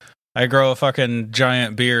true. I grow a fucking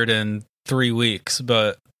giant beard in 3 weeks,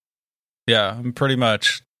 but yeah, I'm pretty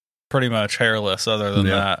much hairless other than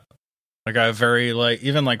that. Like, I have very, like,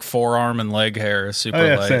 even like forearm and leg hair is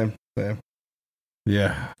super light. Same.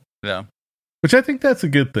 Yeah. Yeah. Which I think that's a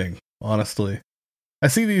good thing, honestly. I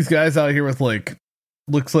see these guys out here with, like,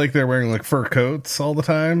 looks like they're wearing, like, fur coats all the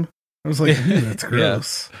time. I was like, that's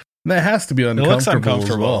gross. Yeah. And that has to be uncomfortable, looks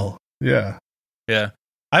uncomfortable as well. Yeah. Yeah.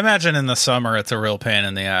 I imagine in the summer it's a real pain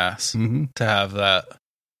in the ass to have that,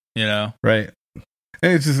 you know? Right.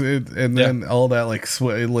 And it's just, then all that, like,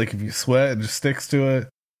 sweat, like, if you sweat, it just sticks to it.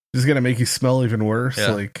 It's just gonna make you smell even worse.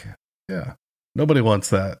 Yeah. Like, yeah. Nobody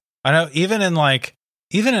wants that. I know, even in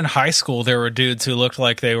high school, there were dudes who looked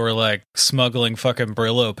like they were, like, smuggling fucking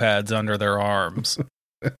Brillo pads under their arms.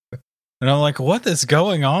 And I'm like, what is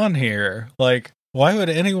going on here? Like, why would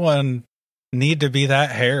anyone need to be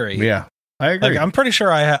that hairy? Yeah, I agree. Like, I'm pretty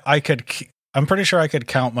sure I could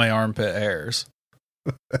count my armpit hairs.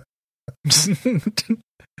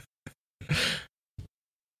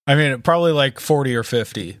 I mean, probably like 40 or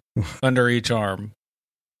 50 under each arm.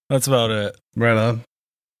 That's about it. Right on.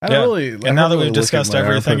 And now that we've discussed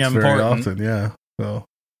everything important, often, yeah. So,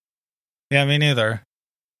 yeah, me neither.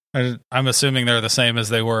 I'm assuming they're the same as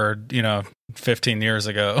they were, 15 years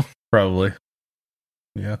ago. Probably.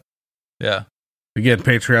 Yeah. Yeah. Again,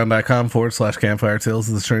 patreon.com/campfire tales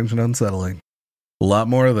of the strange and unsettling. A lot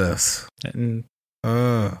more of this. And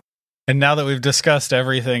now that we've discussed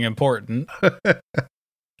everything important,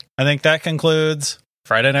 I think that concludes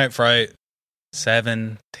Friday Night Fright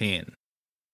 17.